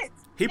his shit.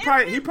 He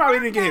probably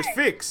didn't get his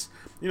fix.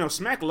 You know,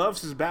 Smack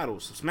loves his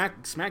battles.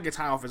 Smack gets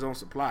high off his own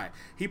supply.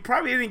 He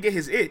probably didn't get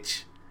his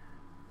itch.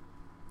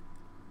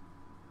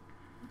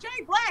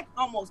 Jay Black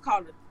almost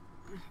called it.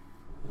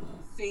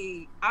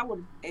 See, I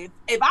would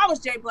if I was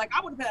Jay Black,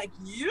 I would have been like,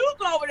 you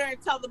go over there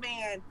and tell the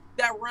man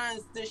that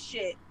runs this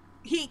shit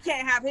he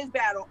can't have his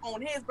battle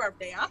on his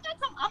birthday. I'm not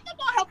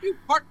gonna help you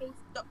park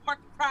the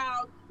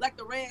crowd like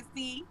the Red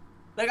Sea.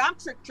 Like, I'm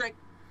trick.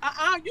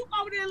 You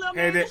over there, little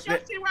Hey, man. This your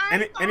shit, right?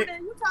 any, You over any, there.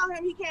 You tell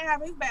him he can't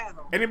have his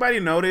battle. anybody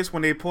notice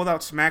when they pulled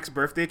out Smack's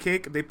birthday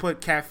cake, they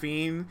put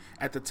caffeine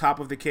at the top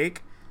of the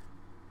cake?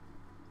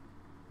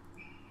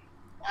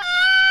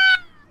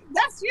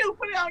 That's you.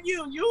 Put it on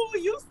you.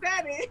 You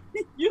said it.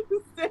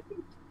 You said it.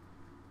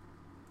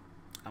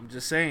 I'm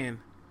just saying.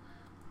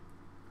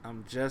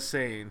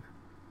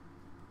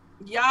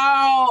 Yo,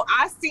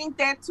 I seen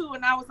that too,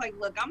 and I was like,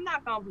 look, I'm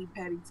not gonna be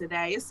petty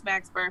today. It's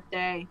Smack's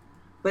birthday.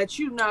 But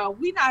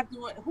we not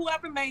doing,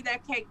 whoever made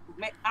that cake,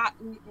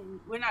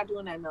 we're not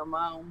doing that no more.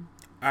 All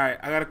right,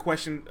 I got a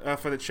question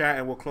for the chat,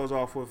 and we'll close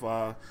off with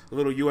a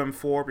little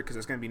UM4 because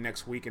it's going to be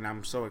next week, and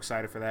I'm so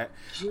excited for that.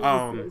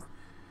 Jesus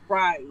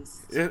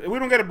Christ. We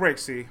don't get a break,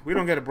 see? We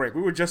don't get a break.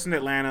 We were just in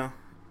Atlanta.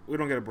 We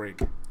don't get a break.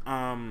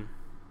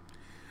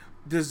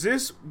 Does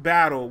this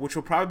battle, which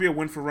will probably be a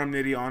win for Rum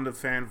Nitty on the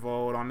fan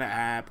vote, on the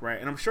app,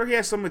 right? And I'm sure he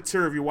has some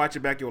material. If you watch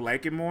it back, you'll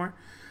like it more.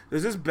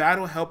 Does this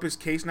battle help his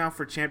case now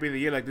for champion of the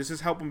year? Like, does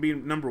this help him be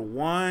number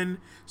one?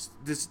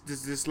 Does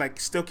this like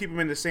still keep him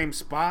in the same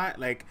spot?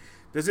 Like,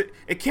 does it?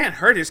 It can't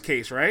hurt his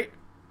case, right?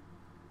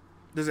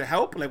 Does it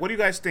help? Like, what do you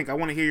guys think? I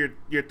want to hear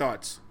your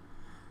thoughts.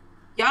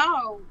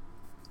 Yo,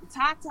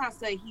 Tata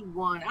said he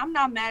won. I'm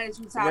not mad at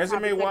you, Tata.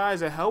 Resume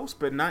wise, it helps,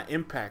 but not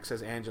impact,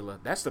 says Angela.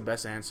 That's the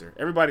best answer.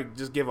 Everybody,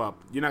 just give up.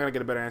 You're not gonna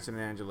get a better answer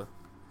than Angela.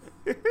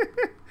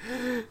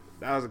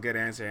 That was a good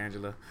answer,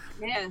 Angela.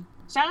 Yeah.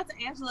 Shout out to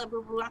Angela,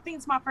 boo boo. I think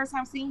it's my first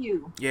time seeing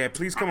you. Yeah,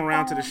 please come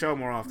around to the show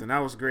more often. That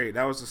was great.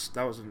 That was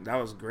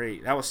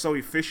great. That was so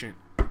efficient.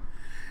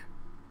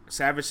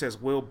 Savage says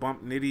Will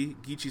bump Nitty.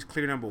 Geechee's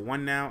clear number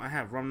one now. I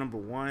have Rum number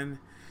one.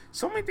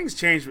 So many things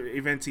change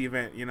event to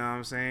event. You know what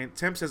I'm saying?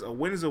 Temp says a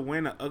win is a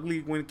win. An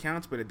ugly win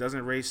counts, but it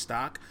doesn't raise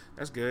stock.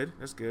 That's good.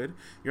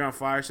 You're on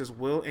fire says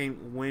Will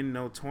ain't win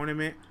no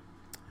tournament.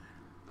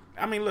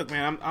 I mean, look,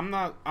 man. I'm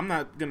not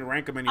gonna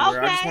rank them anywhere. Okay,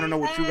 I just want to know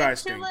what you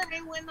guys think. Chilla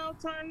ain't win no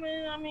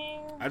tournament. I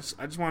mean, I just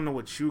want to know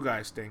what you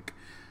guys think.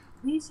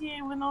 DC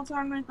ain't win no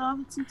tournament the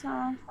other two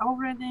times.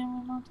 Overhead didn't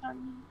win no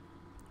tournament.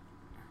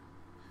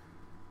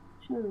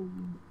 Sure.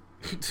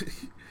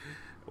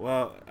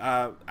 Well,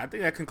 I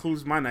think that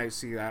concludes my night.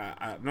 See,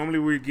 normally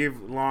we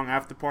give long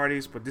after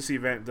parties, but this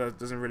event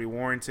doesn't really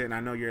warrant it, and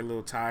I know you're a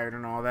little tired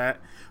and all that.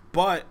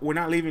 But we're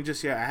not leaving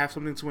just yet. I have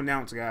something to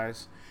announce,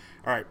 guys.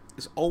 All right,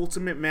 it's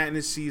Ultimate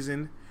Madness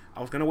season. I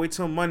was going to wait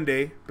till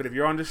Monday, but if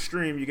you're on the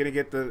stream, you're going to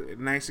get the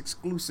nice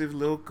exclusive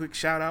little quick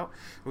shout-out.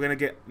 We're going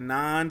to get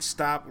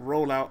non-stop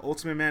rollout.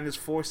 Ultimate Madness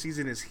 4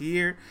 season is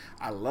here.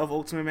 I love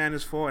Ultimate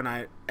Madness 4, and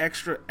I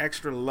extra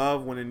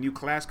love when a new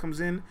class comes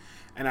in.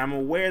 And I'm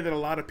aware that a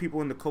lot of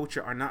people in the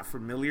culture are not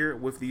familiar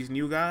with these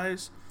new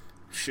guys.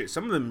 Shit,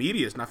 some of the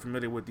media is not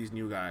familiar with these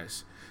new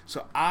guys.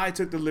 So I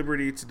took the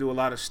liberty to do a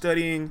lot of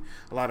studying,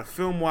 a lot of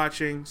film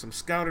watching, some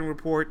scouting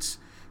reports,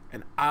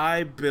 and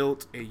I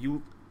built a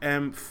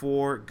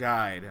UM4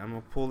 guide. I'm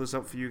going to pull this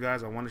up for you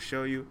guys. I want to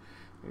show you.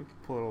 Let me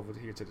pull it over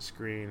here to the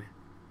screen.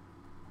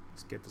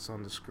 Let's get this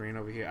on the screen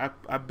over here.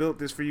 I built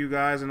this for you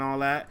guys and all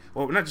that.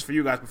 Well, not just for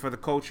you guys, but for the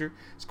culture.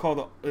 It's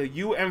called the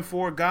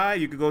UM4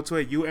 Guide. You can go to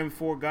it,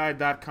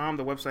 um4guide.com.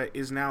 The website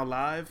is now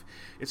live.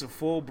 It's a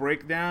full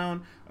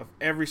breakdown of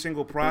every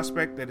single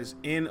prospect that is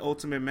in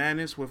Ultimate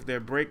Madness with their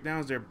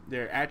breakdowns,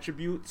 their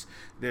attributes,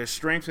 their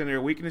strengths, and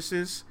their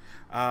weaknesses.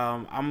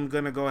 I'm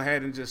going to go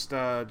ahead and just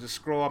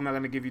scroll. I'm not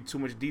going to give you too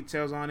much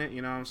details on it.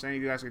 You know what I'm saying?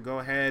 You guys can go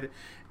ahead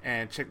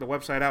and check the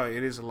website out.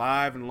 It is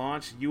live and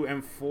launched,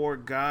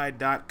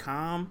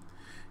 um4guide.com.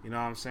 You know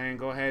what I'm saying?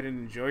 Go ahead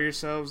and enjoy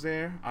yourselves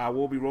there. I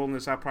will be rolling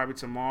this out probably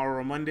tomorrow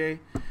or Monday.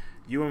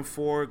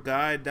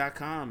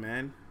 um4guide.com,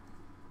 man.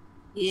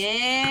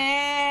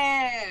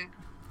 Yeah.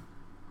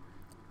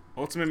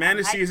 Ultimate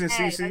Madness season,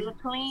 CC. Look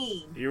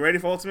clean. You ready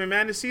for Ultimate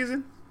Madness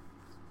season?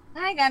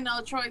 I ain't got no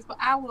choice, but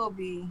I will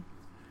be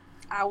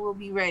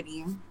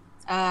ready.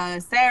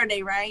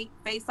 Saturday, right?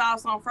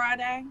 Face-offs on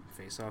Friday?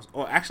 Face-offs.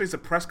 Oh, actually, it's a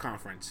press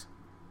conference.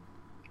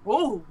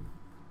 Ooh.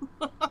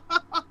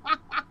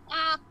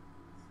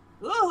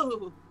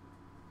 Ooh.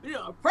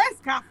 Yeah, press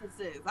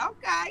conferences.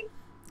 Okay.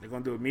 They're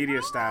going to do a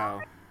media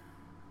style.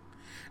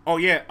 Oh,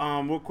 yeah.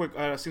 Real quick,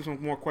 I see some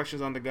more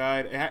questions on the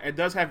guide. It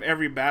does have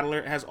every battler.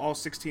 It has all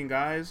 16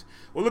 guys.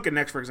 We'll look at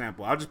Next, for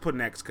example. I'll just put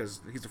Next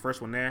because he's the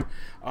first one there.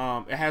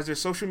 It has their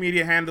social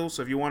media handles,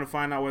 so if you want to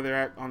find out where they're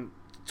at on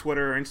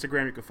Twitter or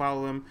Instagram, you can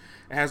follow them.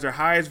 It has their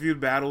highest viewed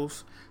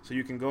battles, so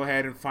you can go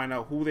ahead and find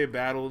out who they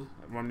battled,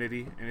 Rum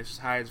Nitty, and it's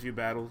just highest viewed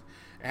battles.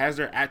 It has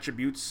their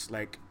attributes,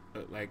 like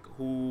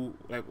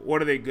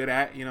what are they good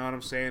at, you know what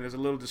I'm saying? There's a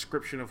little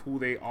description of who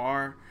they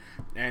are,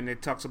 and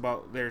it talks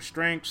about their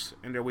strengths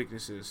and their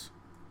weaknesses.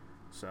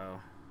 So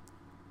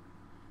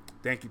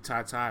thank you,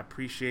 Tata. I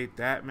appreciate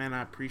that, man.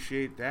 I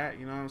appreciate that,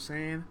 you know what I'm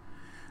saying?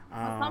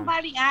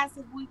 Somebody asked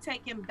if we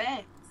taking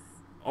bets.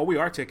 Oh, we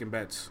are taking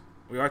bets.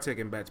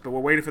 But we're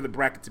waiting for the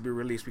bracket to be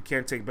released. We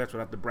can't take bets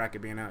without the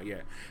bracket being out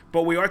yet.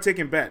 But we are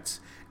taking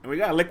bets, and we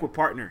got a liquid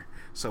partner,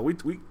 so we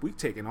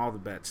taking all the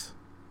bets.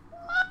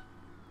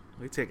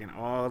 We taking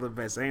all the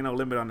bets. There ain't no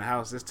limit on the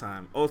house this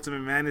time.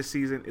 Ultimate Madness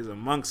season is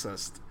amongst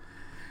us.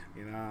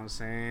 You know what I'm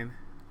saying?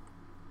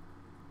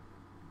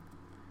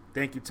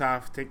 Thank you,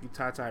 Ty. Thank you,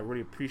 Tata. I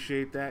really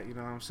appreciate that. You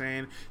know what I'm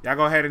saying? Y'all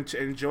go ahead and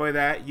enjoy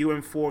that.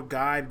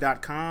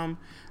 um4guide.com.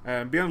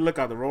 Be on the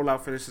lookout. The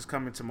rollout for this is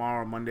coming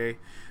tomorrow, Monday.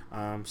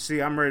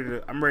 See, I'm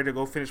ready to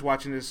go finish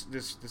watching this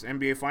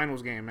NBA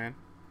Finals game, man.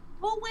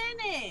 Who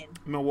winning?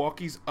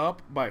 Milwaukee's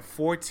up by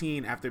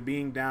 14 after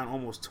being down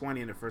almost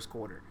 20 in the first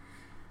quarter.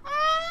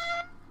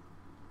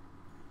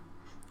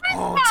 Chris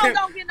Paul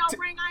don't get no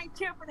ring. I ain't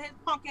cheering for his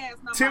punk ass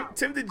no more.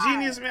 Tim the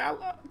Genius, man.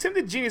 Tim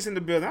the Genius in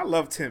the building. I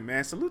love Tim,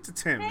 man. Salute to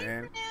Tim,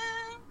 man.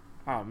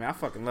 Oh man, I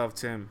fucking love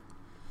Tim.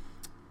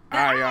 All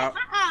right, y'all.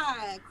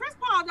 Chris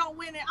Paul don't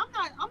win it.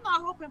 I'm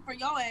not hoping for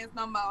your ass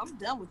no more. I'm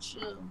done with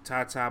you.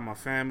 Tata, my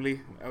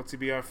family,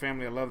 LTBR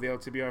family. I love the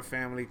LTBR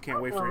family.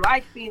 Can't wait for it.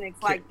 Like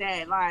Phoenix like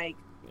that, like.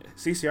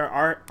 CC,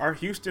 our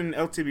Houston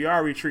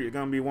LTBR retreat is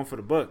gonna be one for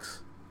the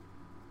books.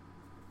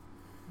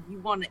 You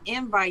want to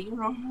invite, you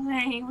know what I'm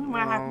saying? We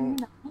might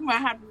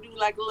have to do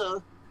like a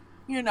little,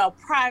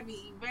 private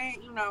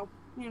event, you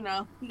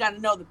got to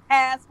know the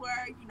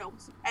password,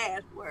 what's the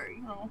password,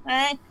 you know what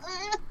I'm saying?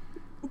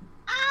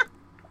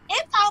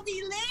 It's gonna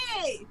be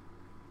lit.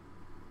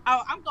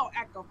 Oh, I'm gonna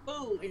act a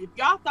fool. And if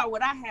y'all thought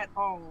what I had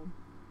on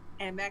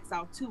and Max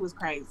Out 2 was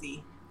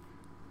crazy,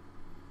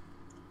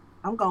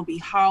 I'm gonna be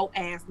whole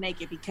ass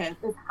naked because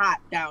it's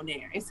hot down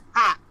there. It's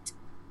hot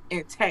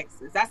in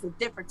Texas. That's a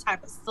different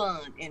type of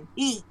sun and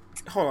heat.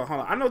 Hold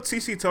on. I know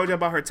TC told you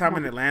about her time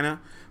in Atlanta,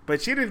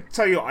 but she didn't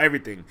tell you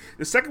everything.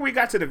 The second we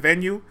got to the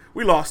venue,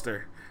 we lost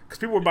her because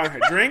people were buying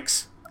her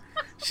drinks.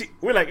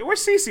 We're like,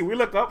 where's Cece? We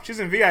look up, she's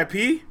in VIP.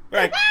 We're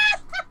like,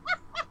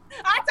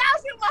 I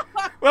told you,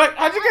 motherfucker. We're like,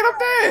 how'd you get up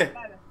there?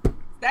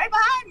 Stay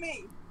behind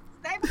me.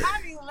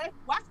 And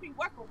watch me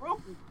work a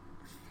room.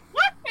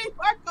 Watch me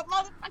work a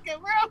motherfucking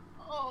room.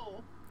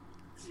 Oh,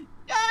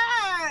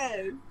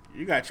 yes.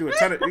 You got you a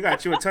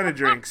ton of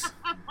drinks.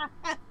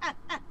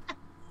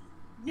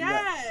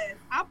 Yes,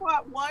 I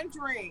bought one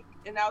drink,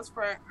 and that was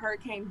for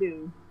Hurricane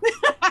Dew.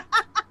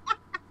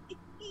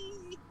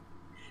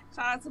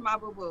 Shout out to my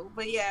boo-boo.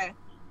 But yeah,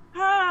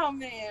 oh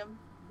man,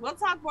 we'll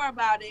talk more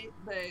about it.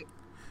 But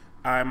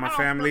all right, my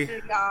family.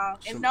 Y'all.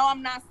 And no,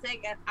 I'm not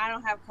sick, and I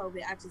don't have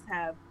COVID. I just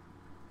have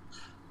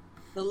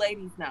the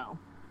ladies know.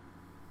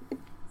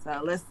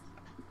 So let's.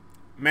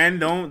 Men,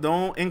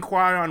 don't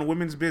inquire on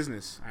women's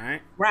business. All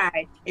right.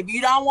 Right. If you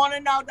don't want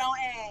to know, don't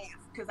ask.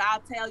 Because I'll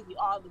tell you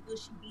all the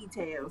gushy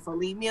details, so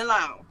leave me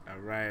alone. All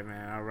right,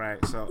 man. All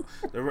right. So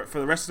for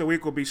the rest of the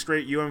week, will be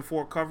straight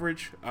UM4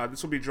 coverage.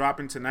 This will be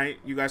dropping tonight.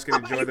 You guys can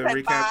enjoy the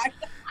recap. Bye.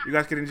 You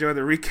guys can enjoy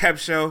the recap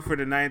show for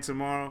tonight and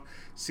tomorrow.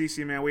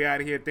 CC, man, we out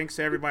of here. Thanks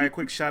to everybody.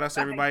 Quick shout outs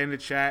to everybody in the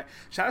chat.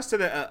 Shout outs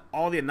to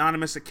all the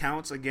anonymous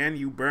accounts. Again,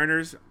 you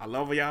burners. I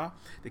love y'all.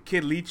 The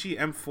Kid Lychee,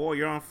 M4,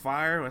 you're on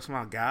fire. That's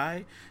my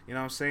guy. You know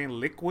what I'm saying?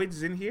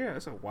 Liquid's in here.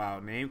 That's a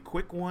wild name.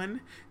 Quick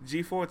One,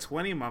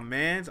 G420, my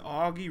mans,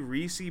 Augie,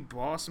 Reese,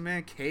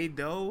 Bossman,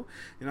 K-Doe.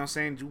 You know what I'm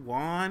saying?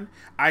 Juwan.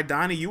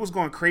 Donnie, you was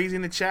going crazy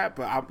in the chat,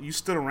 but you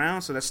stood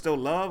around, so that's still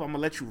love. I'm going to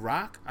let you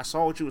rock. I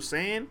saw what you were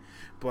saying,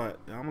 but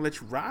I'm going to let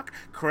you rock.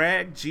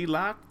 Craig,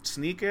 G-Lock,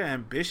 Sneaker,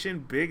 Ambition,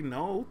 Big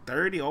No,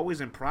 30,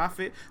 always in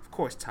profit. Of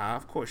course, Ty.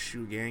 Of course,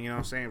 Shoe Gang. You know what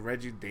I'm saying?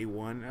 Reggie, day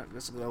one. That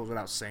goes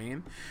without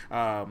saying.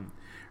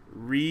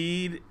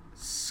 Reed,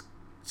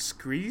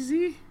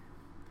 Screezy.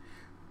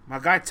 My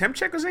guy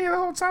Temcheck was in here the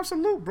whole time.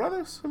 Salute,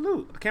 brother.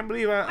 Salute. I can't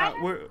believe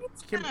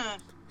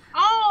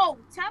Oh,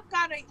 Temp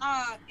got an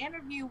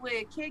interview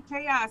with Kid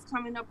Chaos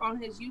coming up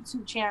on his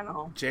YouTube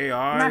channel.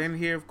 JR in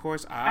here, of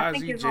course.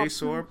 Ozzy,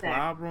 J-Sor,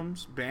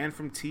 Problems, banned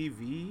from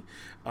TV.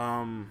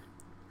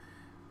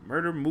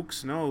 Murder Mook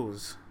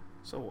Snows.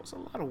 So it's a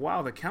lot of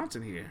wild accounts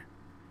in here.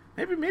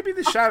 Maybe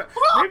the shout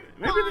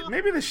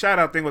maybe the shout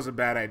out thing was a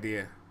bad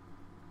idea.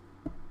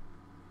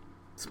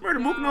 This Murder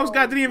Mook Nose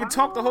guy didn't even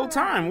talk the whole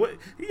time.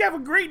 You have a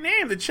great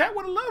name. The chat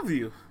would have loved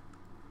you.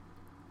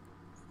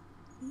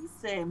 He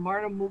said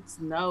Murder Mook's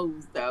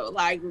nose though.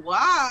 Like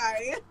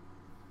why?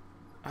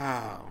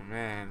 Oh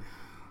man.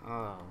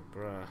 Oh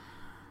bruh.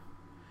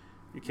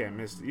 You can't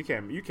miss. You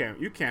can't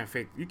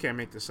fake. You can't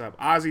make this up.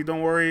 Ozzy,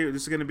 don't worry.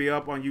 This is gonna be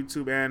up on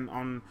YouTube and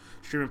on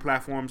streaming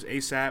platforms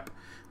ASAP.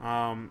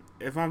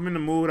 If I'm in the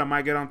mood, I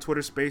might get on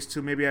Twitter Space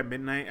too. Maybe at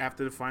midnight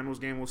after the finals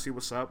game, we'll see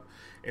what's up.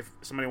 If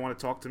somebody want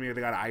to talk to me, if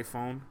they got an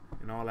iPhone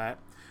and all that.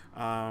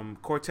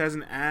 Cortez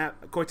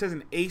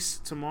and Ace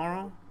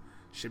tomorrow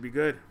should be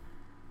good.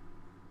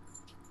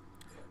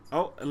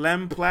 Oh,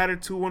 Lem Platter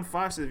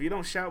 215 says, if you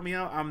don't shout me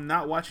out, I'm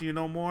not watching you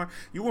no more.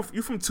 You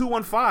from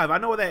 215. I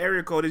know what that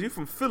area code is. You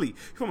from Philly.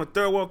 You from a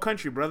third world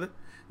country, brother.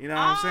 You know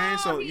what I'm saying?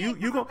 So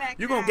you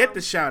gonna get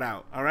the shout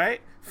out, all right?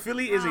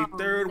 Philly is a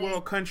third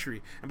world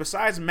country. And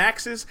besides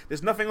Max's,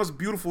 there's nothing else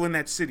beautiful in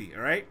that city,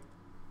 all right?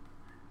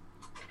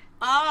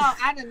 Oh,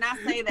 I did not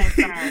say that,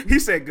 sir. He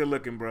said good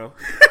looking, bro.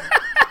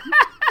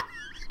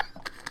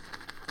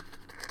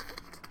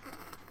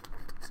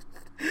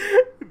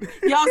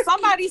 Yo,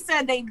 somebody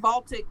said they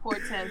vaulted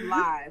Cortez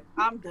live.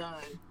 I'm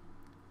done.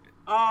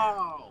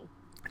 Oh.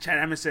 Chad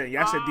Hammond said,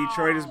 "Yeah, I said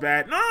Detroit is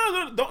bad."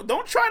 No,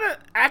 don't try to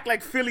act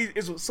like Philly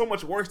is so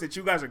much worse that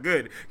you guys are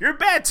good. You're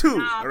bad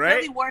too, all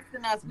right? Philly worse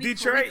than us.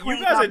 Detroit, you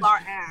guys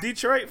are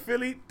Detroit,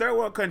 Philly, third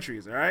world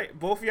countries, all right?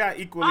 Both of y'all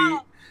equally.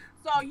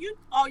 So you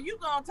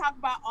gonna talk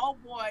about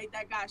old boy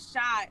that got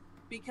shot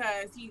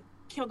because he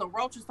killed a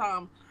roach or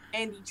something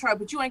in Detroit,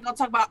 but you ain't gonna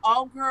talk about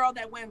old girl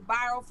that went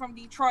viral from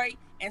Detroit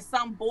and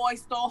some boy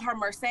stole her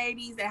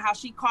Mercedes and how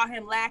she caught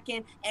him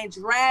lacking and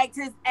dragged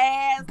his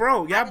ass.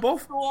 Bro, y'all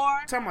both.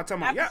 Tell me.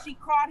 Yeah, she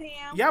caught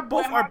him. Y'all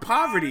both are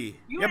poverty.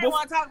 You didn't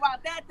want to talk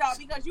about that though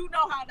because you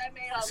know how that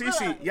made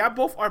her look. Y'all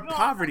both are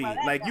poverty.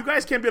 Like you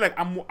guys can't be like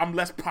I'm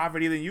less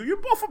poverty than you. You're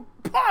both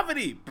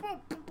poverty.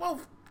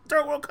 Both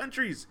third world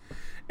countries.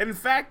 In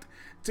fact,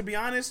 to be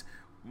honest,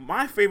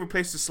 my favorite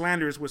place to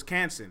slander is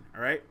Wisconsin,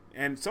 all right?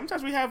 And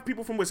sometimes we have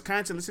people from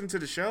Wisconsin listening to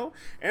the show,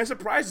 and it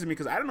surprises me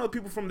because I don't know if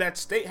people from that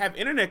state have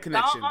internet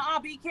connection.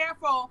 Be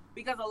careful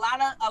because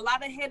a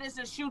lot of hitters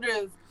and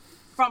shooters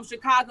from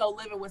Chicago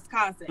live in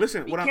Wisconsin.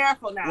 Listen, be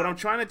careful now. What I'm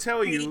trying to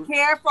tell you. Be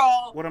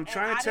careful. What I'm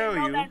trying to tell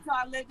you. I didn't know that until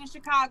I lived in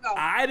Chicago.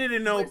 I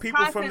didn't know Wisconsin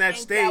people from that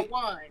state.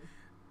 That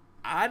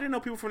I didn't know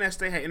people from that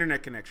state had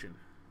internet connection.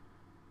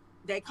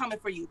 They coming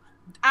for you.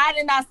 I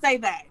did not say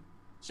that.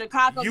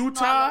 Chicago,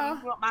 Utah,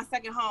 my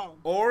second home.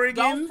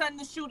 Oregon. Don't send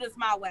the shooters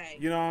my way.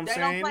 You know what I'm saying?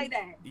 They don't play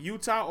that.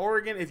 Utah,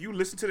 Oregon. If you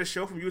listen to the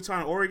show from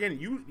Utah and Oregon,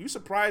 you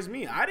surprised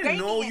me. I didn't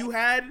know you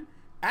had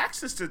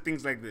access to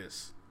things like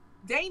this.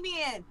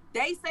 Damien,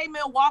 they say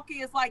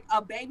Milwaukee is like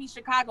a baby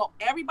Chicago.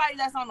 Everybody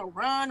that's on the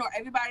run or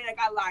everybody that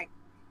got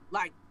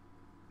like,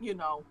 you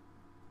know,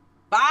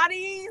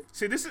 bodies.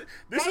 See, this is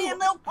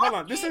hold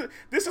on. This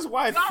is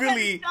why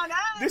Philly.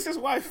 This is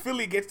why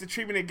Philly gets the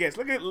treatment it gets.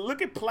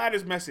 Look at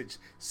Platter's message.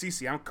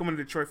 Cece, I'm coming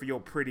to Detroit for your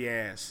pretty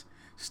ass.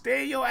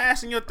 Stay your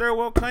ass in your third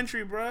world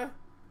country, bruh.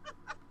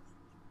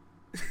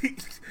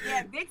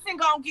 Yeah, Vixen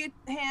gonna get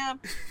him.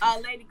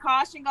 Lady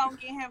Caution gonna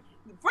get him.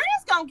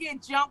 Brittany's gonna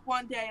get jumped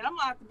one day, and I'm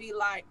gonna have to be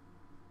like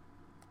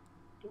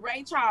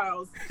Ray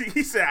Charles.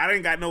 He said, "I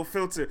ain't got no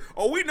filter."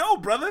 Oh, we know,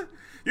 brother.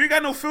 You ain't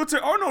got no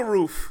filter or no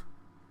roof.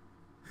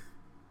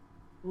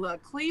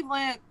 Look,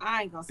 Cleveland,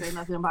 I ain't gonna say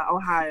nothing about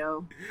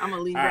Ohio. I'm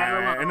gonna leave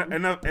that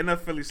alone.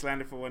 Enough Philly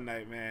slander for one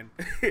night, man.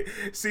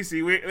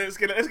 Cece, let's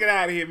get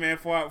out of here, man.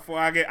 Before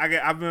I've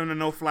been on the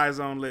no-fly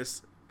zone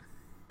list.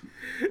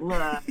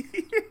 Look,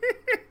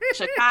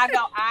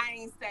 Chicago, I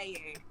ain't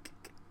saying.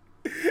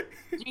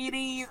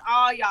 GDs,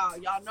 all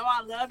y'all know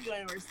I love you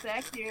and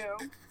respect you.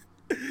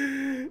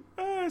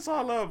 It's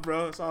all love,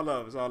 bro. It's all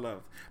love.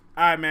 All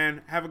right,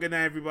 man. Have a good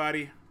night,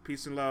 everybody.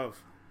 Peace and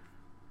love.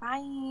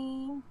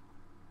 Bye.